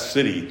 that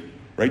city,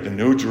 right? The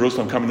New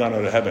Jerusalem coming down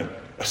out of heaven,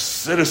 a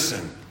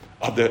citizen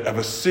of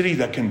a city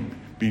that can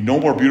be no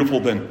more beautiful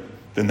than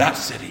that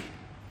city.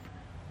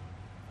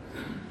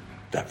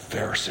 That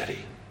fair city.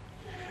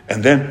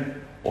 And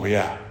then,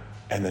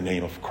 and the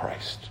name of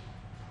Christ.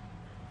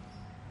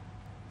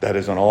 That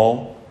is on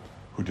all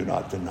who do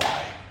not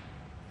deny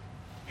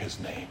his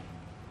name.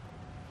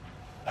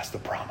 That's the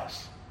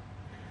promise.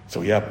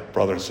 So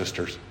brothers and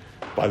sisters,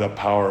 by the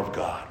power of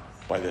God,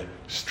 by the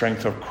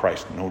strength of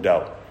Christ, no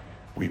doubt,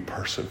 we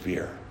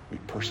persevere. We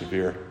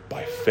persevere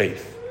by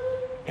faith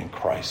in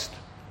Christ,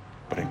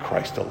 but in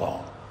Christ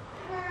alone.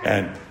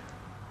 And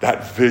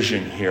that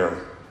vision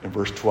here in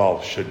verse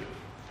 12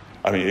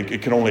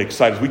 it can only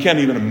excite us. We can't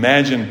even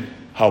imagine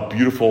how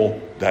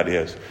beautiful that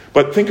is.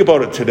 But think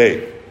about it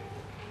today.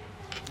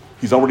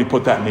 He's already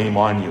put that name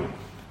on you,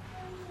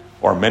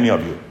 or many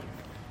of you,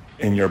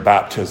 in your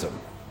baptism.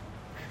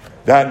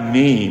 That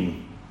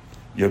name,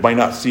 you might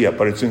not see it,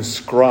 but it's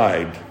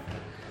inscribed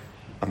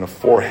on the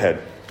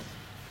forehead.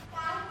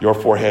 Your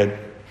forehead,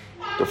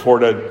 the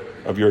forehead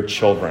of your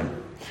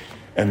children.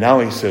 And now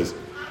he says,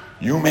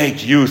 you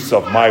make use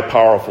of my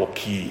powerful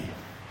key.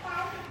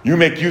 You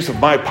make use of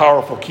my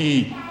powerful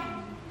key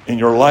in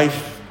your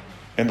life,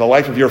 in the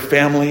life of your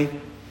family,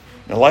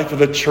 in the life of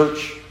the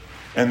church,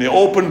 and the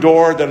open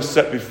door that is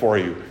set before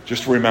you.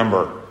 Just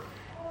remember,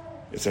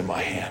 it's in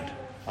my hand.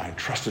 I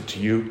entrust it to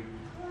you,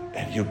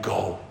 and you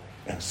go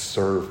and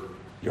serve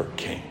your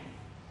King.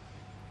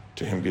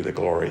 To him be the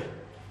glory,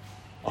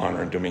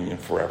 honor, and dominion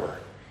forever.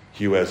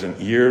 He who has an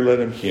ear, let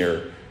him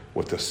hear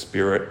what the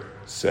Spirit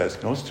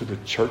says. Notice to the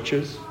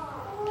churches,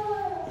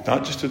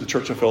 not just to the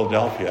Church of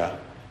Philadelphia,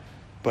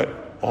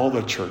 but all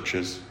the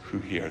churches who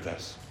hear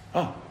this.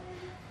 Oh,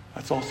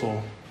 that's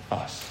also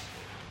us.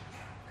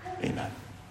 Amen.